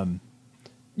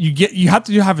 you have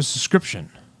to have a subscription.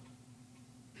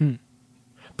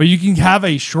 But you can have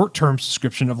a short-term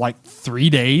subscription of like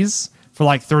 3 days for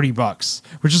like $30,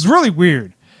 which is really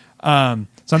weird.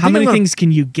 So how many things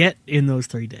can you get in those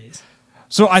 3 days?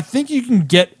 So I think you can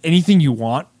get anything you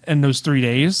want in those 3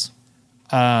 days.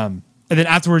 And then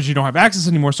afterwards, you don't have access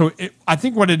anymore. So I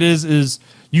think what it is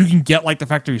you can get like the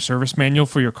factory service manual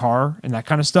for your car and that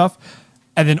kind of stuff.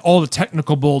 And then all the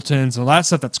technical bulletins and all that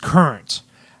stuff that's current.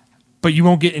 But you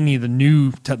won't get any of the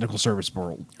new technical service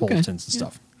bulletins and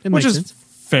stuff. Which is sense.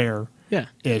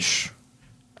 fair-ish.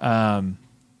 And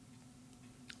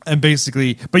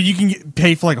basically, but you can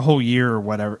pay for like a whole year or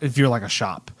whatever if you're like a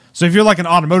shop. So if you're like an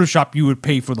automotive shop, you would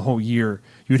pay for the whole year.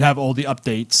 You would have all the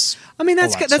updates. I mean,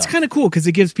 that's kind of cool because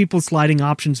it gives people sliding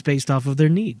options based off of their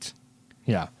needs.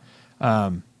 Yeah.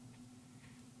 So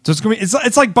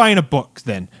it's like buying a book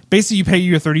then. Basically, you pay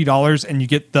your $30 and you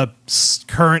get the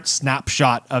current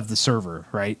snapshot of the server,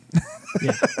 right?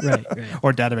 Yeah, right.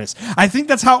 Or database. I think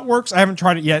that's how it works. I haven't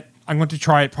tried it yet. I'm going to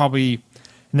try it probably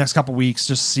the next couple weeks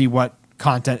just to see what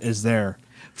content is there.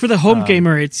 For the home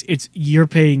gamer, it's you're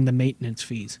paying the maintenance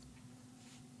fees.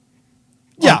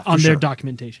 Yeah, on their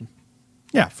documentation.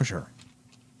 Yeah, for sure.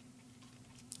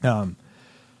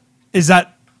 Is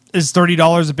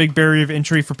 $30 a big barrier of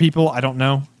entry for people? I don't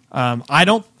know.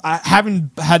 I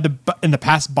haven't had to in the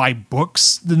past buy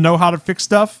books to know how to fix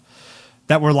stuff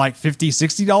that were like $50,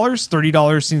 $60.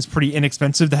 $30 seems pretty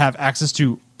inexpensive to have access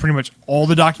to pretty much all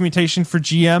the documentation for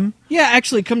GM. Yeah,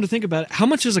 actually, come to think about it, how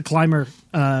much does a Climber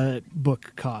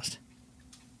book cost?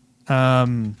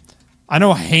 I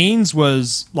know Haynes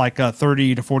was like a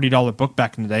 $30 to $40 book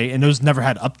back in the day, and those never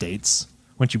had updates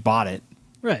once you bought it.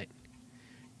 Right.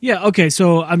 Yeah. Okay.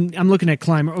 So I'm looking at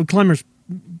Climber. Oh, Climber's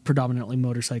predominantly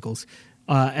motorcycles,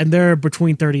 and they're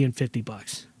between $30 and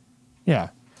 $50. Yeah.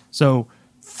 So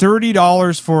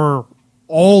 $30 for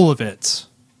all of it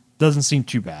doesn't seem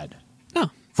too bad.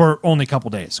 No. For only a couple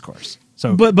days, of course.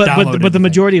 So, but the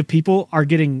majority of people are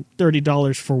getting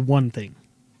 $30 for one thing.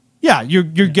 Yeah, you're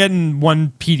getting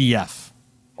one PDF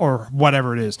or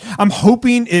whatever it is. I'm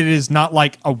hoping it is not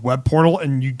like a web portal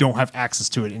and you don't have access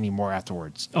to it anymore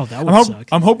afterwards. Oh, that would suck.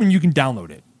 I'm hoping you can download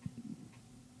it.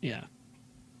 Yeah.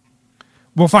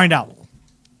 We'll find out.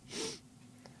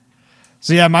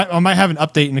 So yeah, I might have an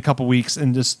update in a couple weeks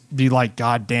and just be like,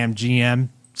 God damn, GM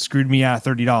screwed me out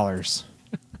of $30.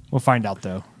 We'll find out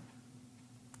though.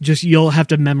 Just you'll have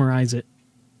to memorize it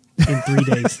in 3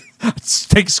 days.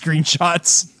 Take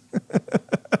screenshots.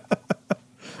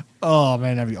 Oh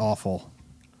man, that'd be awful.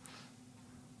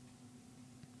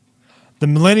 The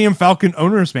Millennium Falcon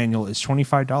Owner's Manual is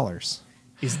 $25.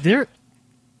 Is there?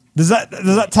 Does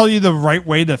that tell you the right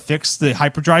way to fix the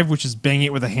hyperdrive, which is bang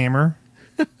it with a hammer?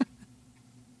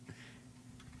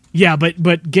 Yeah,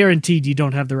 but guaranteed you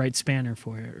don't have the right spanner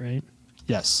for it, right?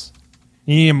 Yes.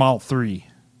 You need a Model 3.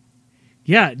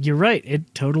 Yeah, you're right.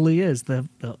 It totally is.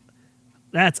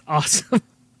 That's awesome.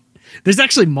 There's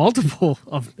actually multiple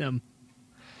of them.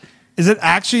 Is it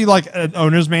actually like an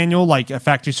owner's manual, like a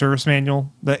factory service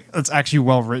manual that's actually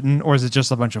well written, or is it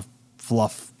just a bunch of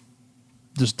fluff,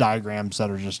 just diagrams that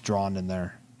are just drawn in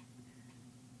there?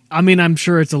 I mean, I'm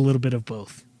sure it's a little bit of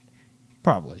both.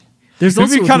 Probably. There's It'd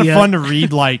also be kind of fun to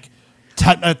read like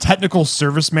a technical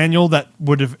service manual that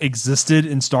would have existed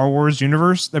in Star Wars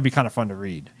universe. That'd be kind of fun to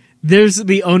read. There's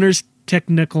the owner's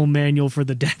technical manual for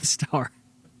the Death Star.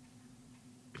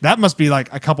 That must be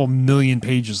like a couple million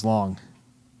pages long.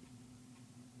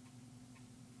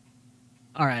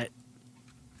 All right.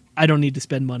 I don't need to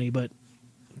spend money, but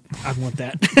I want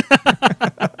that.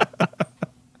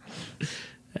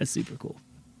 That's super cool.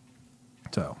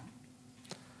 So.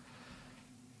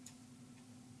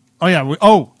 Oh, yeah.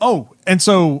 And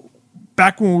so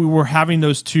back when we were having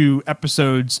those 2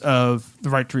 episodes of the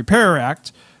Right to Repair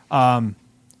Act,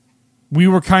 we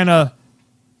were kind of,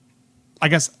 I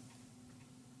guess,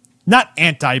 not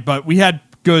anti, but we had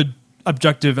good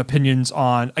objective opinions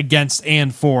on against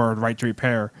and for right to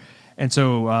repair. And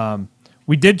so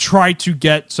we did try to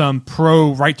get some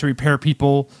pro right to repair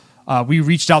people. We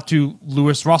reached out to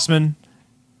Louis Rossman.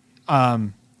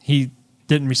 He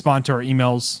didn't respond to our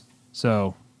emails.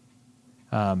 So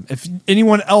if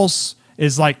anyone else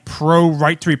is like pro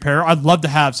right to repair, I'd love to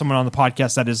have someone on the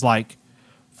podcast that is like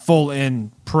full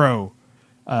in pro.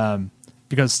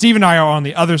 Because Steve and I are on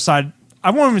the other side. I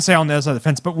won't even say on the other side of the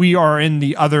fence, but we are in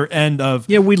the other end of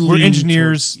we're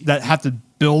engineers that have to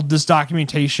build this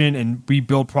documentation and we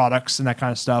build products and that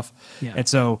kind of stuff. Yeah. And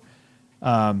so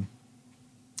and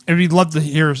we'd love to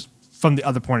hear from the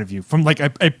other point of view, from like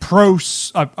a pro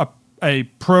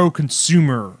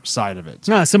consumer side of it.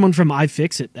 No, someone from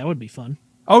iFixit, that would be fun.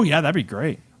 Oh yeah, that'd be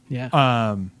great. Yeah.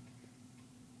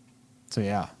 So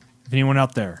yeah, if anyone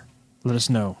out there, let us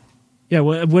know. Yeah,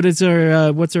 what's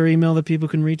our email that people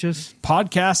can reach us?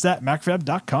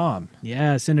 Podcast@macfab.com.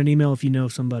 Yeah, send an email if you know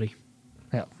somebody.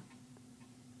 Yeah.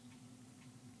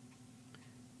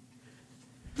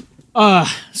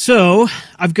 So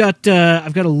I've got a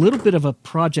little bit of a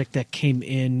project that came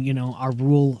in. You know, our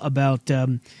rule about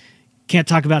can't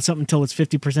talk about something until it's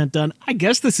 50% done. I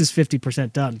guess this is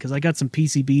 50% done because I got some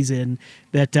PCBs in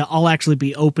that I'll actually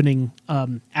be opening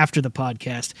after the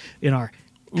podcast in our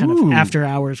kind of after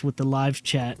hours with the live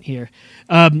chat here.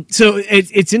 So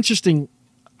it's interesting.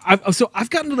 I've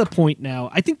gotten to the point now.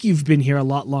 I think you've been here a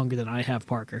lot longer than I have,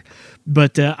 Parker,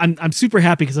 but I'm super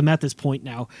happy because I'm at this point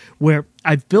now where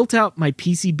I've built out my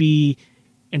PCB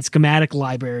and schematic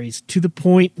libraries to the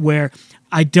point where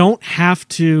I don't have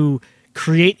to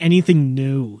create anything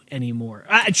new anymore.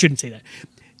 I shouldn't say that.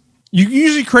 You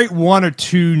usually create 1 or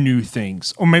 2 new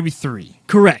things, or maybe 3.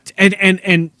 Correct.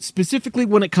 And specifically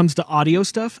when it comes to audio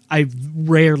stuff, I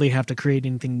rarely have to create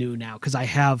anything new now because I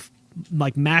have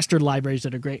like master libraries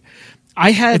that are great.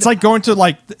 It's like going to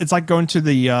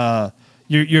the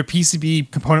your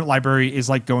PCB component library is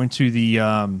like going to the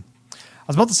I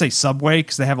was about to say Subway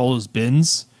because they have all those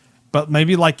bins, but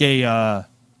maybe like a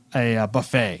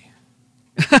buffet.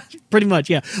 Pretty much,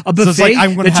 yeah. A buffet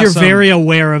so that you're very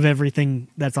aware of everything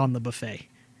that's on the buffet.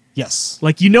 Yes.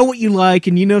 Like, you know what you like,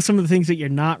 and you know some of the things that you're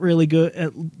not really good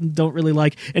at, don't really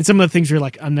like, and some of the things you're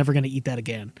like, I'm never going to eat that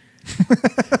again.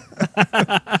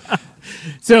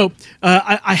 So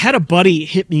I had a buddy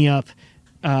hit me up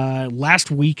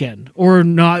last weekend, or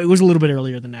no, it was a little bit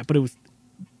earlier than that, but it was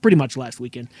pretty much last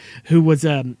weekend, who was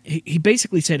he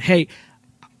basically said, hey,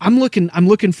 I'm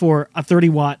looking for a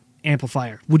 30-watt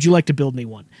amplifier. Would you like to build me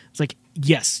one? It's like,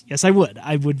 yes, I would.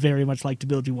 I would very much like to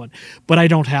build you one, but I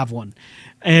don't have one.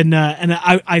 And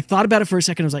I thought about it for a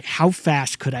second. I was like, how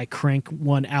fast could I crank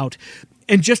one out?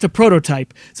 And just a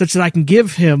prototype such that I can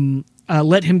give him,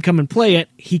 let him come and play it.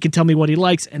 He can tell me what he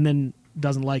likes and then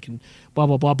doesn't like and blah,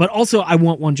 blah, blah. But also I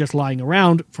want one just lying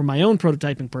around for my own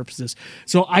prototyping purposes.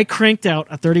 So I cranked out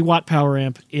a 30-watt power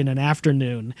amp in an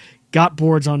afternoon, got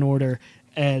boards on order,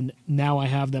 and now I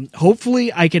have them.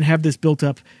 Hopefully I can have this built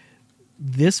up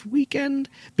this weekend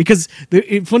because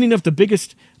funny enough, the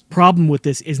biggest problem with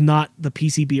this is not the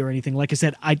PCB or anything. Like I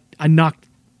said, I knocked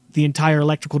the entire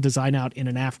electrical design out in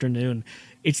an afternoon.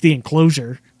 It's the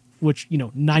enclosure, which,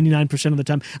 99% of the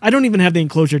time, I don't even have the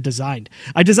enclosure designed.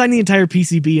 I designed the entire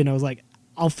PCB and I was like,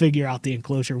 I'll figure out the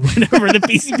enclosure whenever the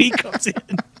PCB comes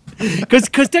in.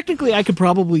 Because technically I could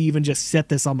probably even just set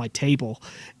this on my table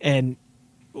and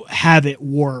have it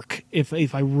work if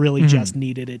I really just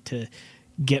needed it to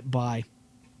get by.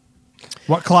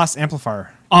 What class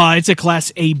amplifier? It's a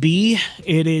class AB.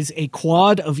 It is a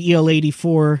quad of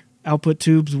EL84 output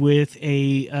tubes with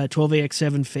a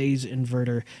 12AX7 phase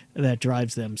inverter that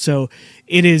drives them. So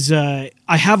it is. I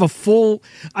have a full.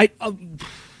 Over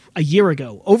a year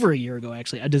ago,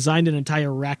 actually, I designed an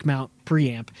entire rack mount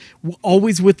preamp,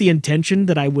 always with the intention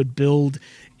that I would build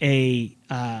a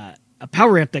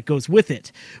power amp that goes with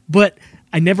it. But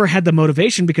I never had the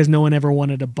motivation because no one ever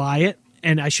wanted to buy it.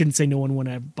 And I shouldn't say no one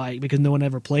wanted to buy it because no one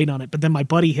ever played on it. But then my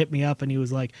buddy hit me up and he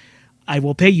was like, I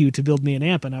will pay you to build me an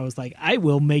amp. And I was like, I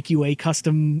will make you a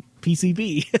custom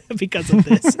PCB because of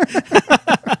this.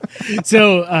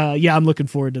 So, I'm looking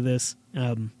forward to this.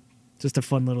 Just a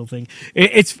fun little thing.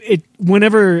 It's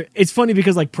funny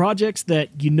because like projects that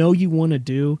you want to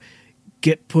do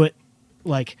get put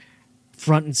like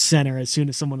front and center as soon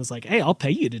as someone is like, hey, I'll pay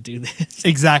you to do this.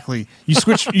 Exactly. You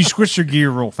switch your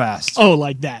gear real fast. Oh,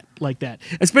 like that.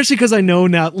 Especially because I know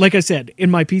now, like I said,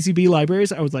 in my PCB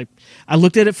libraries, I was like, I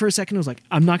looked at it for a second. I was like,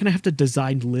 I'm not going to have to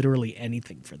design literally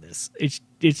anything for this.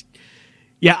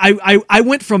 I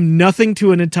went from nothing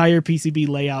to an entire PCB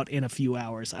layout in a few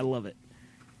hours. I love it.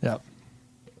 Yep.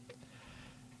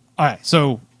 All right.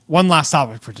 So one last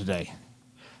topic for today.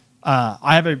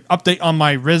 I have an update on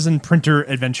my resin printer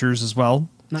adventures as well.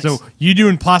 Nice. So you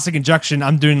doing plastic injection,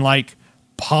 I'm doing like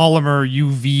polymer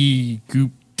UV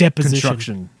goop deposition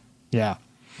construction. Yeah.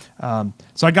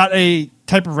 So I got a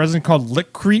type of resin called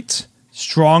Liquicrete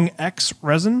Strong X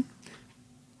resin.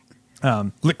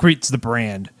 Liquicrete's the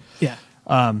brand. Yeah.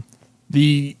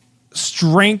 The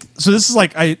strength. So this is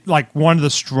like one of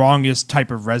the strongest type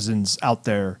of resins out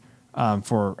there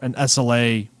for an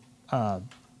SLA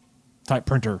type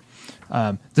printer.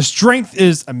 The strength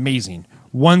is amazing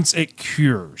once it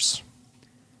cures.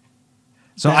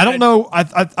 So I don't know.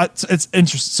 It's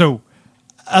interesting. So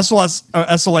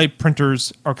SLA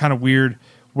printers are kind of weird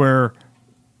where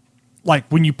like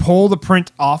when you pull the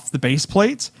print off the base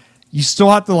plates, you still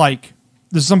have to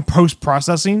there's some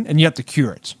post-processing and you have to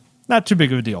cure it. Not too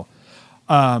big of a deal.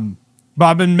 But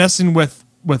I've been messing with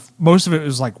most of it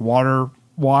was like water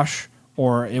wash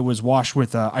or it was washed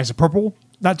with isopropyl.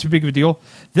 Not too big of a deal.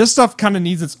 This stuff kind of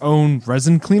needs its own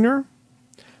resin cleaner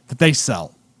that they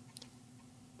sell.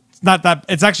 not that.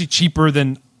 It's actually cheaper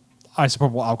than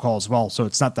isopropyl alcohol as well, so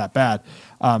it's not that bad.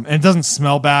 And it doesn't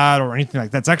smell bad or anything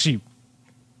like that. It's actually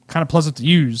kind of pleasant to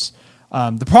use.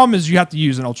 The problem is you have to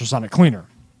use an ultrasonic cleaner.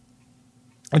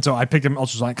 And so I picked up an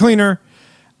ultrasonic cleaner.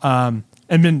 And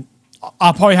then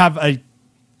I'll probably have a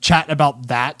chat about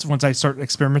that once I start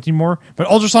experimenting more. But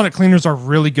ultrasonic cleaners are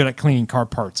really good at cleaning car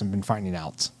parts, I've been finding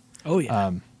out. Oh,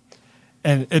 yeah.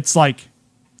 And it's like,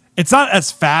 it's not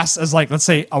as fast as, like, let's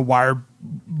say a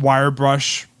wire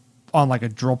brush on like a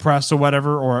drill press or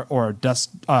whatever, or a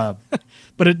desk. But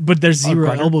there's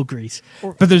zero elbow grease.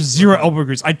 But there's zero elbow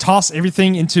grease. I toss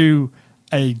everything into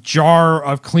a jar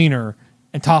of cleaner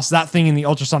and toss that thing in the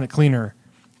ultrasonic cleaner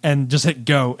and just hit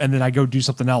go. And then I go do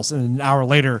something else. And an hour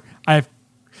later,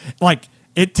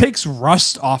 it takes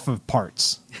rust off of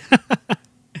parts.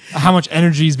 How much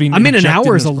energy is being an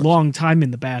hour is a parts. long time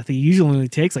in the bath. It usually only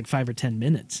takes like 5 or 10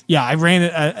 minutes. Yeah, I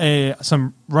ran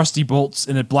some rusty bolts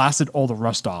and it blasted all the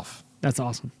rust off. That's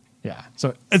awesome. Yeah,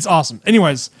 so it's awesome.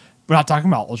 Anyways, we're not talking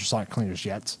about ultrasonic cleaners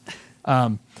yet.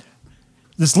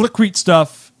 This liquid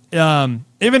stuff,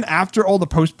 even after all the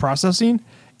post-processing,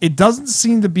 it doesn't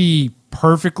seem to be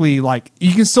perfectly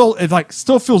you can still, it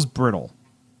still feels brittle.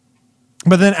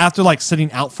 But then after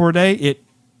sitting out for a day, it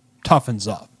toughens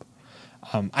up.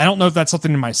 I don't know if that's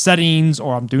something in my settings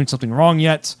or I'm doing something wrong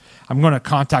yet. I'm going to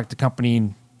contact the company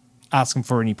and ask them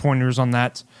for any pointers on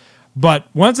that. But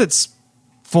once it's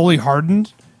fully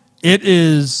hardened, it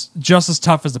is just as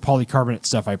tough as the polycarbonate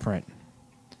stuff I print.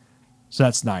 So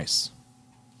that's nice.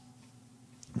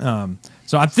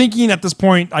 So I'm thinking at this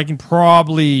point I can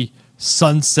probably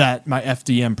sunset my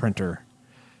FDM printer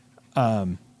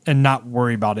and not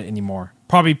worry about it anymore.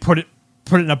 Probably put it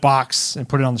in a box and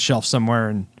put it on the shelf somewhere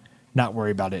and not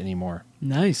worry about it anymore.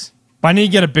 Nice. But I need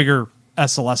to get a bigger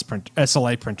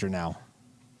SLA printer now.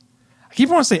 I keep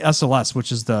wanting to say SLS, which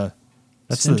is that's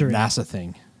Sintering. the NASA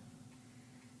thing.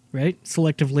 Right?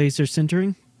 Selective laser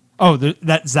sintering? Oh,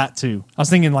 that's that too. I was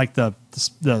thinking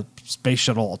the space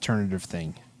shuttle alternative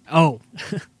thing. Oh,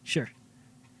 sure.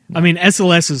 I mean,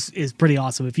 SLS is pretty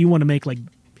awesome. If you want to make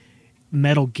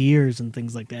metal gears and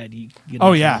things like that, you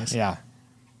Oh, yeah.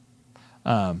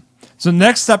 So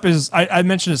next step is, I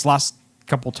mentioned this last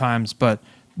couple times, but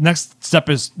next step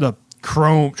is try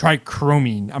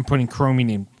chroming. I'm putting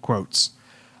chroming in quotes.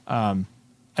 A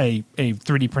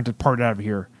 3D printed part out of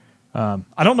here.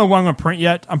 I don't know what I'm going to print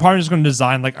yet. I'm probably just going to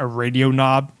design a radio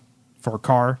knob for a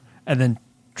car and then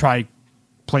try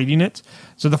plating it.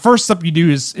 So the first step you do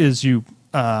is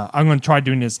I'm going to try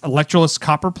doing this electroless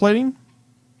copper plating,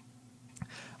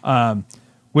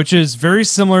 which is very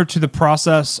similar to the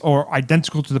process or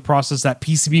identical to the process that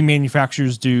PCB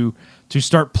manufacturers do to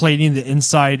start plating the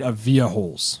inside of via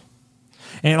holes.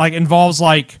 And it involves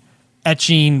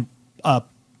etching,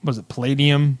 was it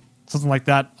palladium, something like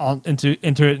that, into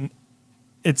it.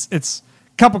 It's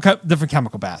a couple different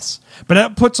chemical baths, but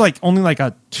it puts only a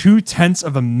 0.2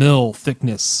 of a mil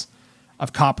thickness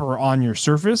of copper on your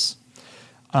surface.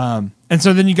 And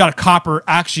so then you got a copper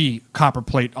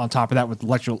plate on top of that with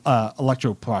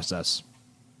electro process.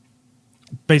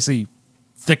 Basically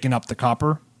thicken up the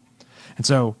copper. And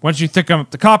so once you thicken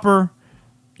up the copper,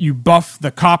 you buff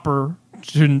the copper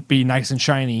to be nice and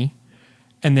shiny.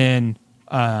 And then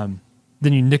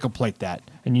you nickel plate that.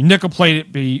 And you nickel plate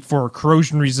it for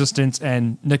corrosion resistance,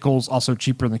 and nickel's also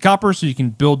cheaper than copper, so you can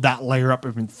build that layer up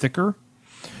even thicker.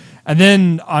 And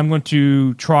then I'm going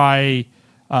to try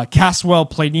Caswell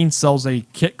Plating sells a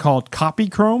kit called Copy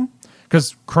Chrome,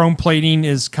 because chrome plating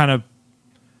is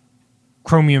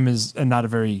chromium is not a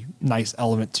very nice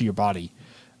element to your body.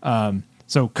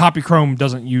 So Copy Chrome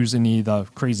doesn't use any of the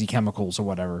crazy chemicals or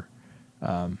whatever.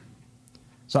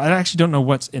 So I actually don't know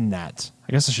what's in that.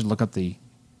 I guess I should look up the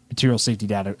material safety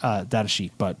data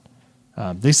sheet, but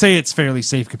they say it's fairly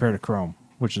safe compared to chrome,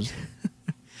 which is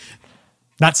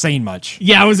not saying much.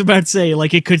 Yeah, I was about to say,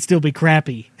 it could still be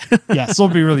crappy. Yeah, it'll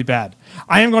be really bad.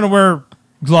 I am going to wear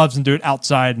gloves and do it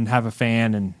outside and have a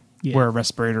fan and wear a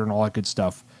respirator and all that good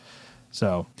stuff.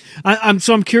 So I'm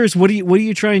curious. What are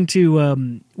you trying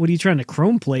to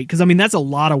chrome plate? Because that's a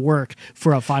lot of work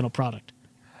for a final product.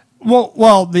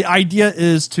 Well, the idea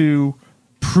is to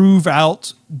prove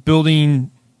out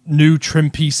building new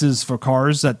trim pieces for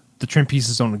cars that the trim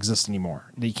pieces don't exist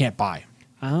anymore, that you can't buy.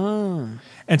 Oh.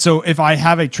 And so if I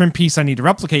have a trim piece I need to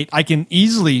replicate, I can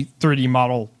easily 3D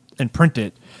model and print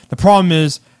it. The problem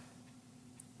is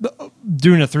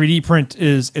doing a 3D print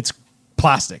it's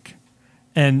plastic.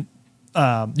 And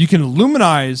you can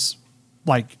aluminize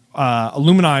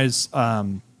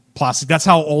plastic. That's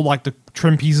how old the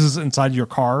trim pieces inside your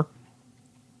car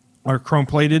are chrome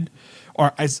plated,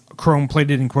 or as chrome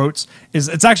plated in quotes, is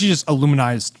it's actually just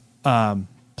aluminized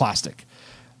plastic.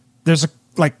 There's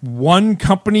like one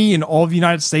company in all of the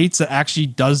United States that actually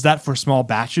does that for small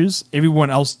batches. Everyone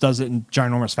else does it in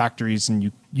ginormous factories,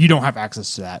 and you don't have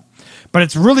access to that. But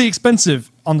it's really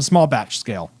expensive on the small batch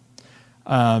scale.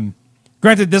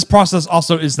 Granted, this process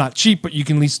also is not cheap, but you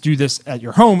can at least do this at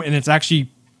your home, and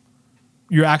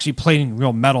you're actually plating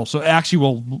real metal, so it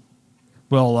actually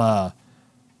will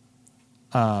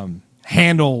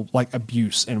handle like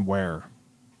abuse and wear.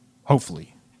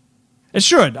 Hopefully, it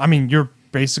should. I mean, you're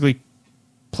basically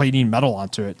plating metal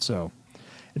onto it, so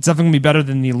it's definitely gonna be better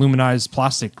than the aluminized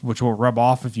plastic, which will rub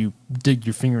off if you dig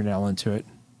your fingernail into it.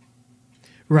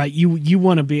 Right. You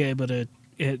want to be able to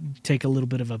take a little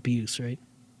bit of abuse, right?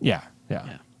 Yeah.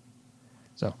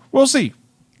 So we'll see.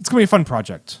 It's gonna be a fun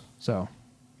project. So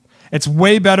it's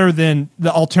way better than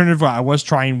the alternative I was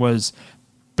trying was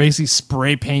basically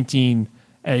spray painting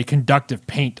a conductive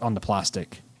paint on the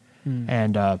plastic.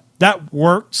 And that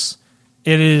works.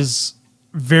 It is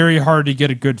very hard to get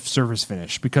a good surface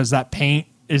finish because that paint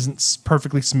isn't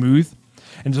perfectly smooth.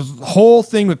 And the whole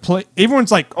thing with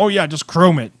everyone's like, oh yeah, just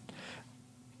chrome it.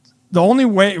 The only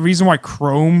reason why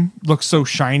chrome looks so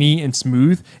shiny and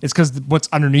smooth is because what's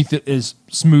underneath it is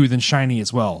smooth and shiny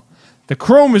as well. The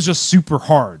chrome is just super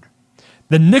hard.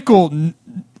 The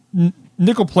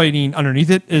nickel plating underneath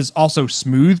it is also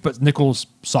smooth, but nickel's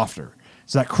softer.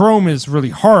 So that chrome is really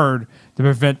hard to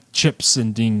prevent chips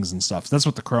and dings and stuff. So that's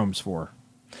what the chrome's for.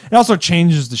 It also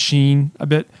changes the sheen a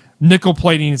bit. Nickel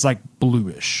plating is like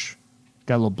bluish.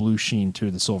 Got a little blue sheen to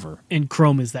the silver. And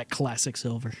chrome is that classic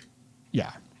silver.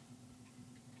 Yeah.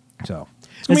 So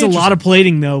it's a lot of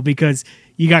plating though, because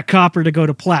you got copper to go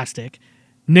to plastic,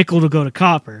 nickel to go to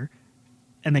copper,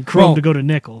 and then chrome to go to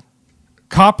nickel.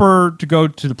 Copper to go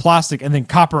to the plastic, and then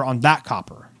copper on that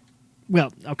copper.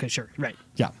 Well, okay, sure, right.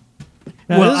 Yeah.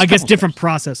 Well, I guess different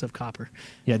process of copper.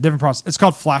 Yeah, different process. It's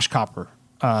called flash copper.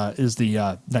 Is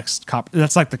the next copper?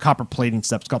 That's like the copper plating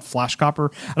step. It's called flash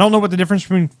copper. I don't know what the difference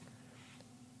between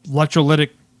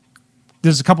electrolytic.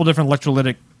 There's a couple different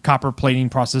electrolytic copper plating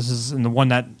processes, and the one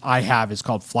that I have is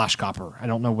called flash copper. I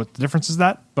don't know what the difference is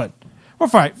that, but we'll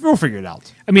figure it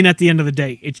out. I mean, at the end of the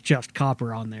day, it's just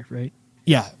copper on there, right?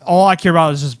 Yeah, all I care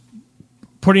about is just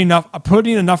putting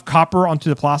enough copper onto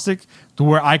the plastic to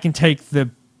where I can take the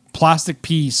plastic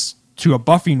piece to a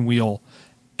buffing wheel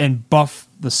and buff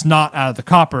the snot out of the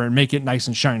copper and make it nice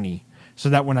and shiny, so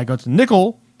that when I go to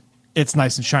nickel, it's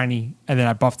nice and shiny, and then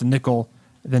I buff the nickel,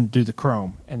 then do the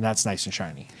chrome, and that's nice and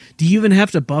shiny. Do you even have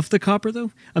to buff the copper,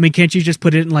 though? I mean, can't you just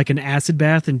put it in like an acid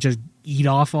bath and just eat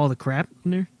off all the crap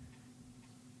in there?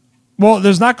 Well,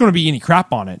 there's not going to be any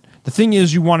crap on it. The thing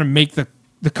is, you want to make the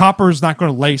copper is not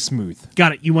going to lay smooth.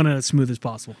 Got it. You want it as smooth as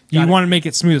possible. You want to make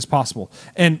it smooth as possible.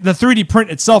 And the 3D print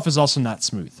itself is also not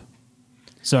smooth.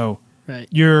 So right.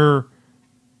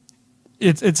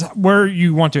 It's where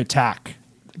you want to attack.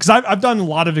 Because I've done a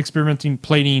lot of experimenting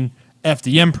plating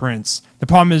FDM prints. The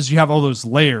problem is you have all those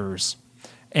layers,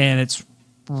 and it's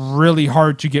really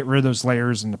hard to get rid of those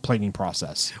layers in the plating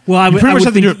process. Well, I would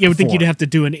think you'd have to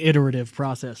do an iterative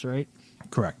process, right?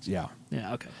 Correct, yeah.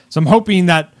 Yeah, okay. So I'm hoping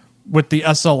that with the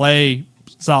SLA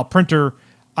style printer,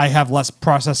 I have less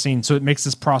processing, so it makes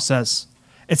this process...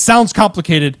 It sounds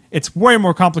complicated. It's way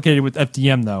more complicated with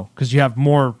FDM, though, because you have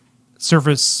more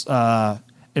surface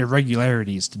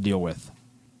irregularities to deal with.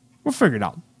 We'll figure it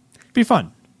out. Be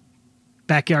fun.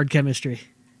 Backyard chemistry.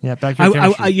 Yeah, backyard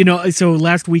chemistry. So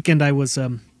last weekend I was, I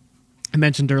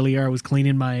mentioned earlier, I was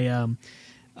cleaning my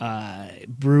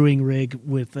brewing rig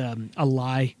with a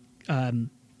lye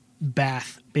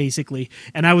bath, basically.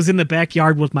 And I was in the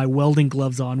backyard with my welding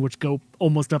gloves on, which go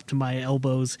almost up to my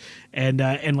elbows, and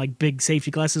like big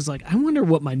safety glasses. Like, I wonder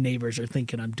what my neighbors are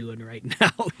thinking I'm doing right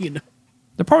now,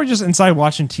 They're probably just inside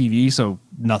watching TV, so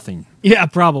nothing. Yeah,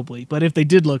 probably. But if they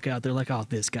did look out, they're like, oh,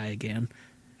 this guy again.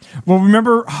 Well,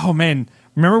 remember when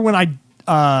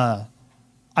I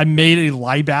made a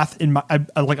lye bath in my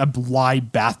like a lye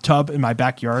bathtub in my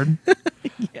backyard?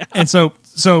 Yeah. And so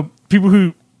people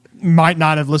who might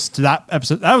not have listened to that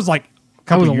episode, that was like a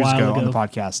couple of years ago on the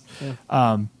podcast.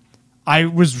 Yeah. I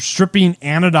was stripping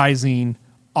anodizing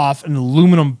off an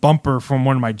aluminum bumper from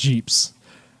one of my Jeeps,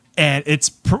 and it's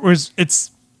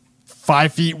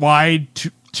 5 feet wide,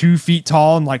 2 feet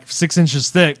tall, and like 6 inches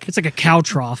thick. It's like a cow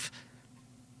trough.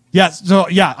 Yes, so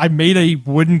yeah, I made a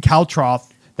wooden cow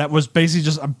trough that was basically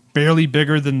just barely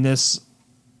bigger than this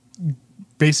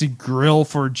basic grill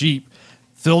for a Jeep.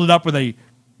 Filled it up with a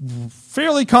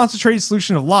fairly concentrated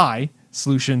solution of lye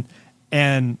solution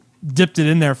and dipped it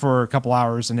in there for a couple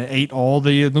hours, and it ate all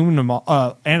the aluminum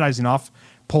anodizing off,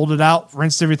 pulled it out,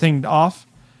 rinsed everything off,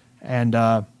 and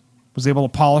was able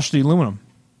to polish the aluminum.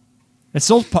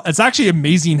 It's actually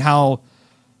amazing how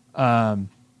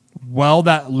well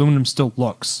that aluminum still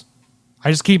looks. I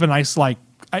just keep a nice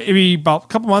maybe about a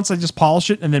couple months. I just polish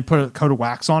it and then put a coat of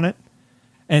wax on it,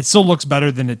 and it still looks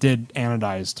better than it did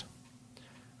anodized.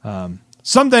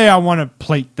 Someday I want to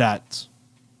plate that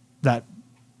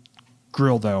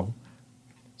grill though,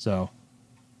 so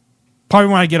probably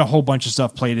when I get a whole bunch of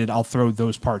stuff plated, I'll throw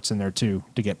those parts in there too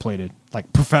to get plated,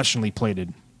 like professionally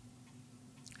plated,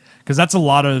 because that's a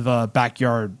lot of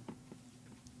backyard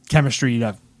chemistry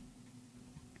to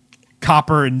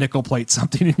copper and nickel plate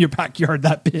something in your backyard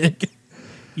that big.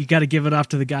 You got to give it off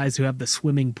to the guys who have the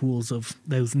swimming pools of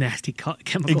those nasty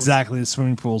chemicals. Exactly, the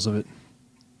swimming pools of it.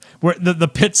 Where the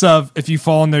pits of, if you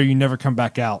fall in there, you never come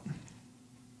back out.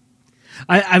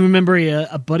 I remember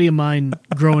a buddy of mine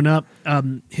growing up,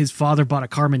 his father bought a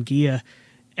Karmann Ghia,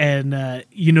 and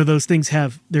those things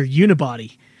they're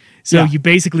unibody. So you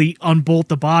basically unbolt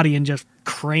the body and just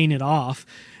crane it off.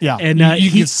 Yeah, and you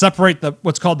can separate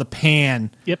what's called the pan.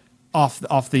 Yep. Off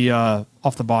the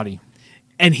body.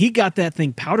 And he got that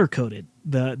thing powder coated,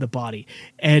 the body,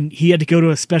 and he had to go to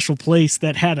a special place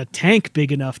that had a tank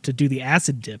big enough to do the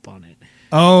acid dip on it.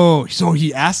 Oh, so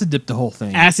he acid dipped the whole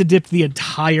thing. Acid dipped the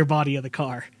entire body of the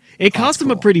car. It cost him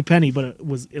a pretty penny, but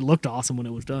it looked awesome when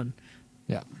it was done.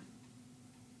 Yeah.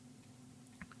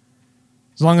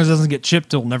 As long as it doesn't get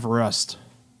chipped, it'll never rust.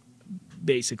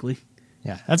 Basically.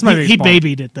 Yeah, that's my. He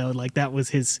babied it though, like that was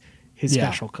his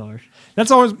special car.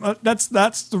 That's always that's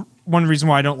the one reason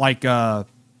why I don't like. We're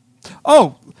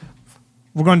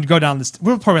going to go down this.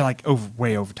 We're probably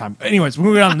way over time. Anyways, we're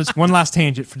going to go down this one last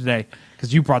tangent for today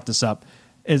because you brought this up.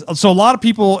 So a lot of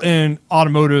people in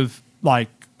automotive,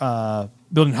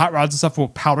 building hot rods and stuff, will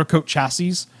powder coat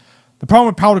chassis. The problem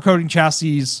with powder coating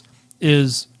chassis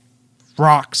is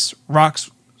rocks.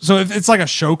 So if it's like a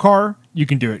show car, you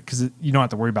can do it because you don't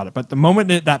have to worry about it. But the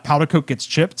moment that powder coat gets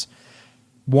chipped,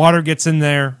 water gets in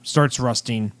there, starts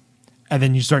rusting, and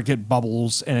then you start getting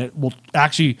bubbles, and it will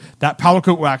that powder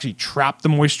coat will actually trap the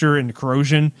moisture and the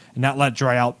corrosion and not let it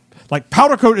dry out. Like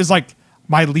powder coat is like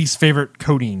my least favorite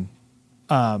coating,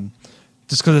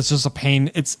 just because it's just a pain.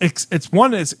 It's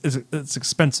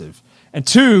expensive, and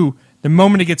two, the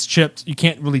moment it gets chipped, you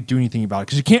can't really do anything about it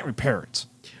because you can't repair it.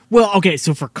 Well, okay,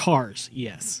 so for cars,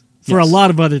 yes. For a lot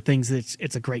of other things,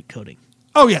 it's a great coating.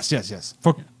 Oh yes.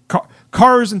 For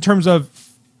cars, in terms of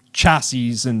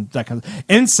chassis and that kind of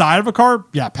inside of a car,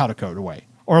 powder coat away,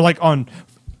 or like on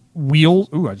wheels.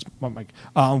 Ooh, I just want my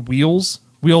wheels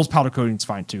powder coating is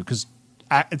fine too, because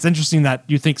it's interesting that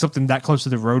you think something that close to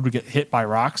the road would get hit by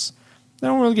rocks. They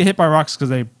don't really get hit by rocks because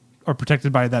they are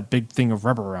protected by that big thing of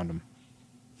rubber around them.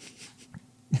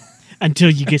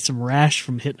 Until you get some rash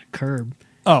from hitting a curb.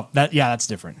 Oh, that's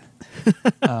different.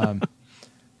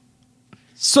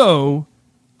 So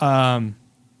I'm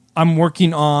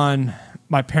working on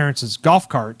my parents' golf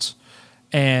carts,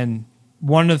 and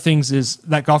one of the things is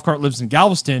that golf cart lives in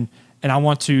Galveston, and I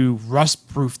want to rust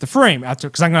proof the frame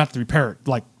because I'm gonna have to repair it.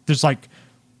 Like there's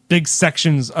big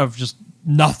sections of just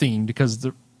nothing because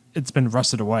it's been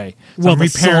rusted away. So well, the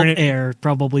salt air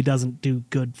probably doesn't do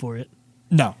good for it.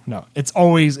 No, it's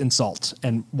always in salt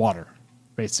and water,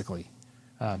 basically.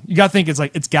 You gotta think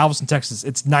it's Galveston, Texas.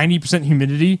 It's 90%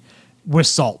 humidity with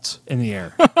salt in the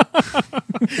air.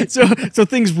 So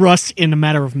things rust in a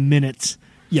matter of minutes.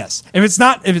 Yes. If it's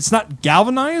not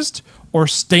galvanized or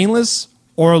stainless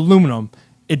or aluminum,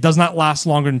 it does not last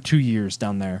longer than 2 years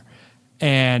down there.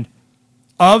 And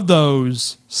of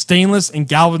those, stainless and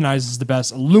galvanized is the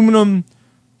best. Aluminum,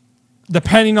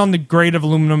 depending on the grade of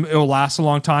aluminum, it will last a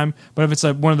long time. But if it's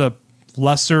one of the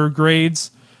lesser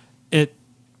grades, it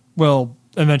will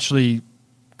eventually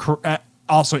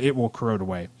it will corrode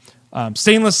away.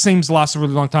 Stainless seems to last a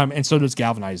really long time, and so does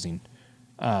galvanizing.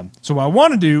 So what I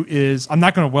want to do is, I'm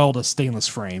not going to weld a stainless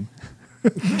frame.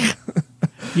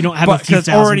 You don't have a few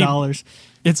 $1,000.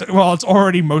 It's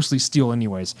already mostly steel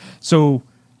anyways. So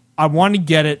I want to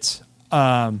get it.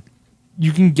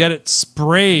 You can get it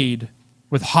sprayed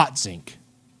with hot zinc.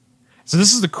 So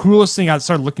this is the coolest thing I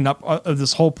started looking up of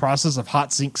this whole process of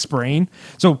hot zinc spraying.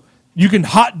 So you can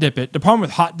hot dip it. The problem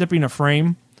with hot dipping a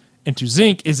frame into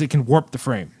zinc is it can warp the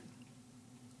frame.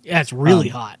 Yeah, it's really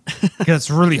hot. Because it's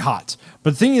really hot.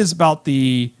 But the thing is about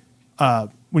when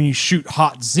you shoot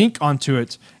hot zinc onto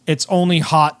it, it's only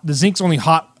hot. The zinc's only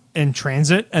hot in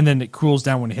transit, and then it cools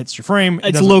down when it hits your frame.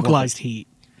 It's localized heat.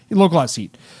 Localized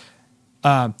heat.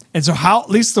 And so at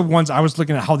least the ones I was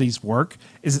looking at how these work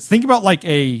is think about like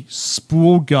a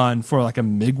spool gun for like a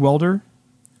MIG welder.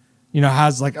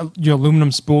 Has like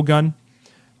aluminum spool gun.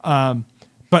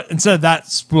 But instead of that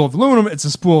spool of aluminum, it's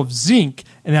a spool of zinc.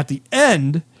 And at the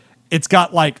end, it's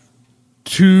got like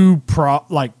two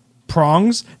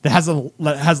prongs that has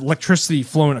electricity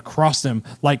flowing across them,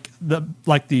 like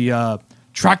the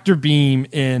tractor beam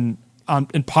in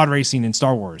pod racing in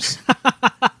Star Wars.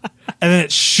 And then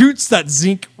it shoots that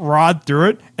zinc rod through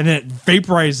it, and then it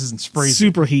vaporizes and sprays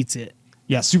Superheats it.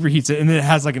 Yeah, superheats it, and then it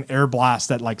has like an air blast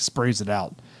that like sprays it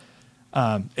out.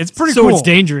 It's pretty So cool. it's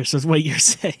dangerous, is what you're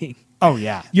saying. Oh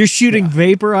yeah, You're shooting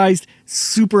vaporized,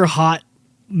 super hot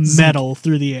metal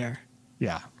through the air.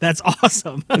 yeah. That's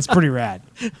awesome, It's pretty rad.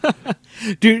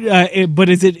 dude. But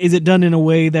is it done in a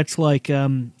way that's like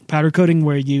powder coating,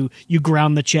 where you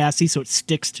ground the chassis so it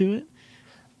sticks to it?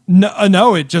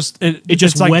 No, it just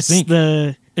It's like wets zinc.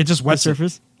 It just the wets it.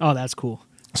 surface. Oh, that's cool.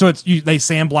 So they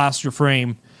sandblast your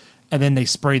frame, and then they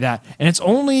spray that. And it's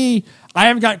only, I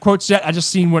haven't got quotes yet. I just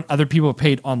seen what other people have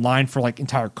paid online for like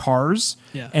entire cars.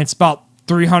 Yeah. And it's about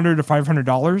 $300 to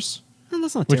 $500, Oh,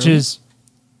 that's not which terrible. is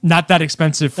not that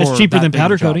expensive for That's cheaper that than big of a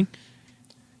powder job. coating.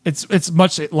 It's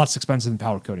much less expensive than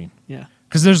powder coating. Yeah.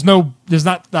 Because there's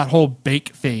not that whole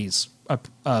bake phase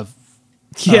of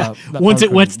Yeah. that Once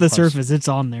powder it wets coating the process. surface, it's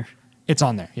on there. It's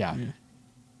on there, yeah.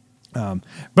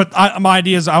 But my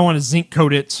idea is I want to zinc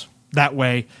coat it that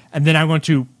way, and then I'm going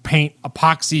to paint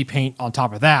epoxy paint on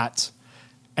top of that,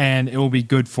 and it will be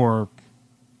good for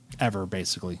ever,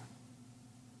 basically,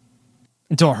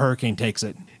 until a hurricane takes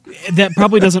it. That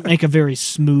probably doesn't make a very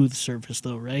smooth surface,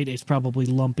 though, right? It's probably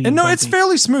lumpy. And no, it's bumpy.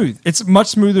 fairly smooth. It's much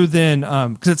smoother than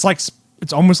because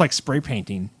it's almost like spray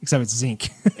painting, except it's zinc.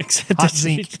 Except hot it's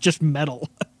zinc. just metal.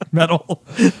 Metal.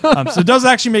 So it does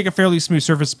actually make a fairly smooth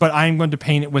surface, but I'm going to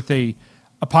paint it with a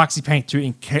epoxy paint to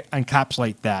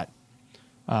encapsulate that.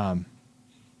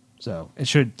 So it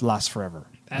should last forever.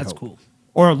 I That's hope. cool.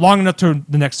 Or long enough till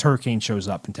the next hurricane shows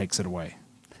up and takes it away.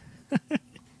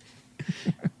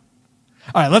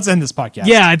 All right, let's end this podcast.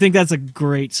 Yeah, I think that's a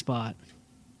great spot.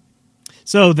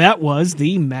 So that was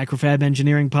the Macrofab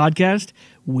Engineering Podcast.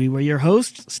 We were your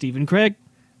hosts, Stephen Craig.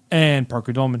 And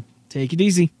Parker Dolman. Take it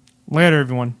easy. Later,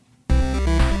 everyone.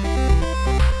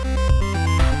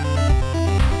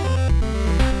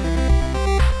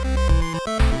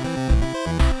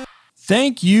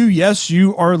 Thank you, yes,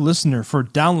 you, our listener, for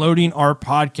downloading our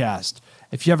podcast.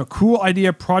 If you have a cool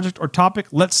idea, project, or topic,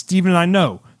 let Steven and I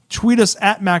know. Tweet us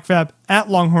at MacFab, at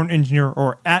Longhorn Engineer,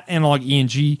 or at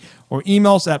AnalogENG, or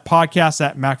email us at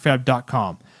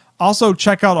podcast@macfab.com. Also,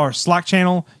 check out our Slack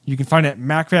channel. You can find it at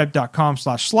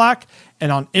macfab.com/Slack.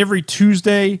 And on every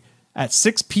Tuesday at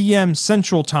 6 p.m.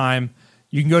 Central Time,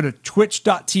 you can go to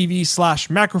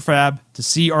twitch.tv/macrofab to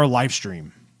see our live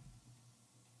stream.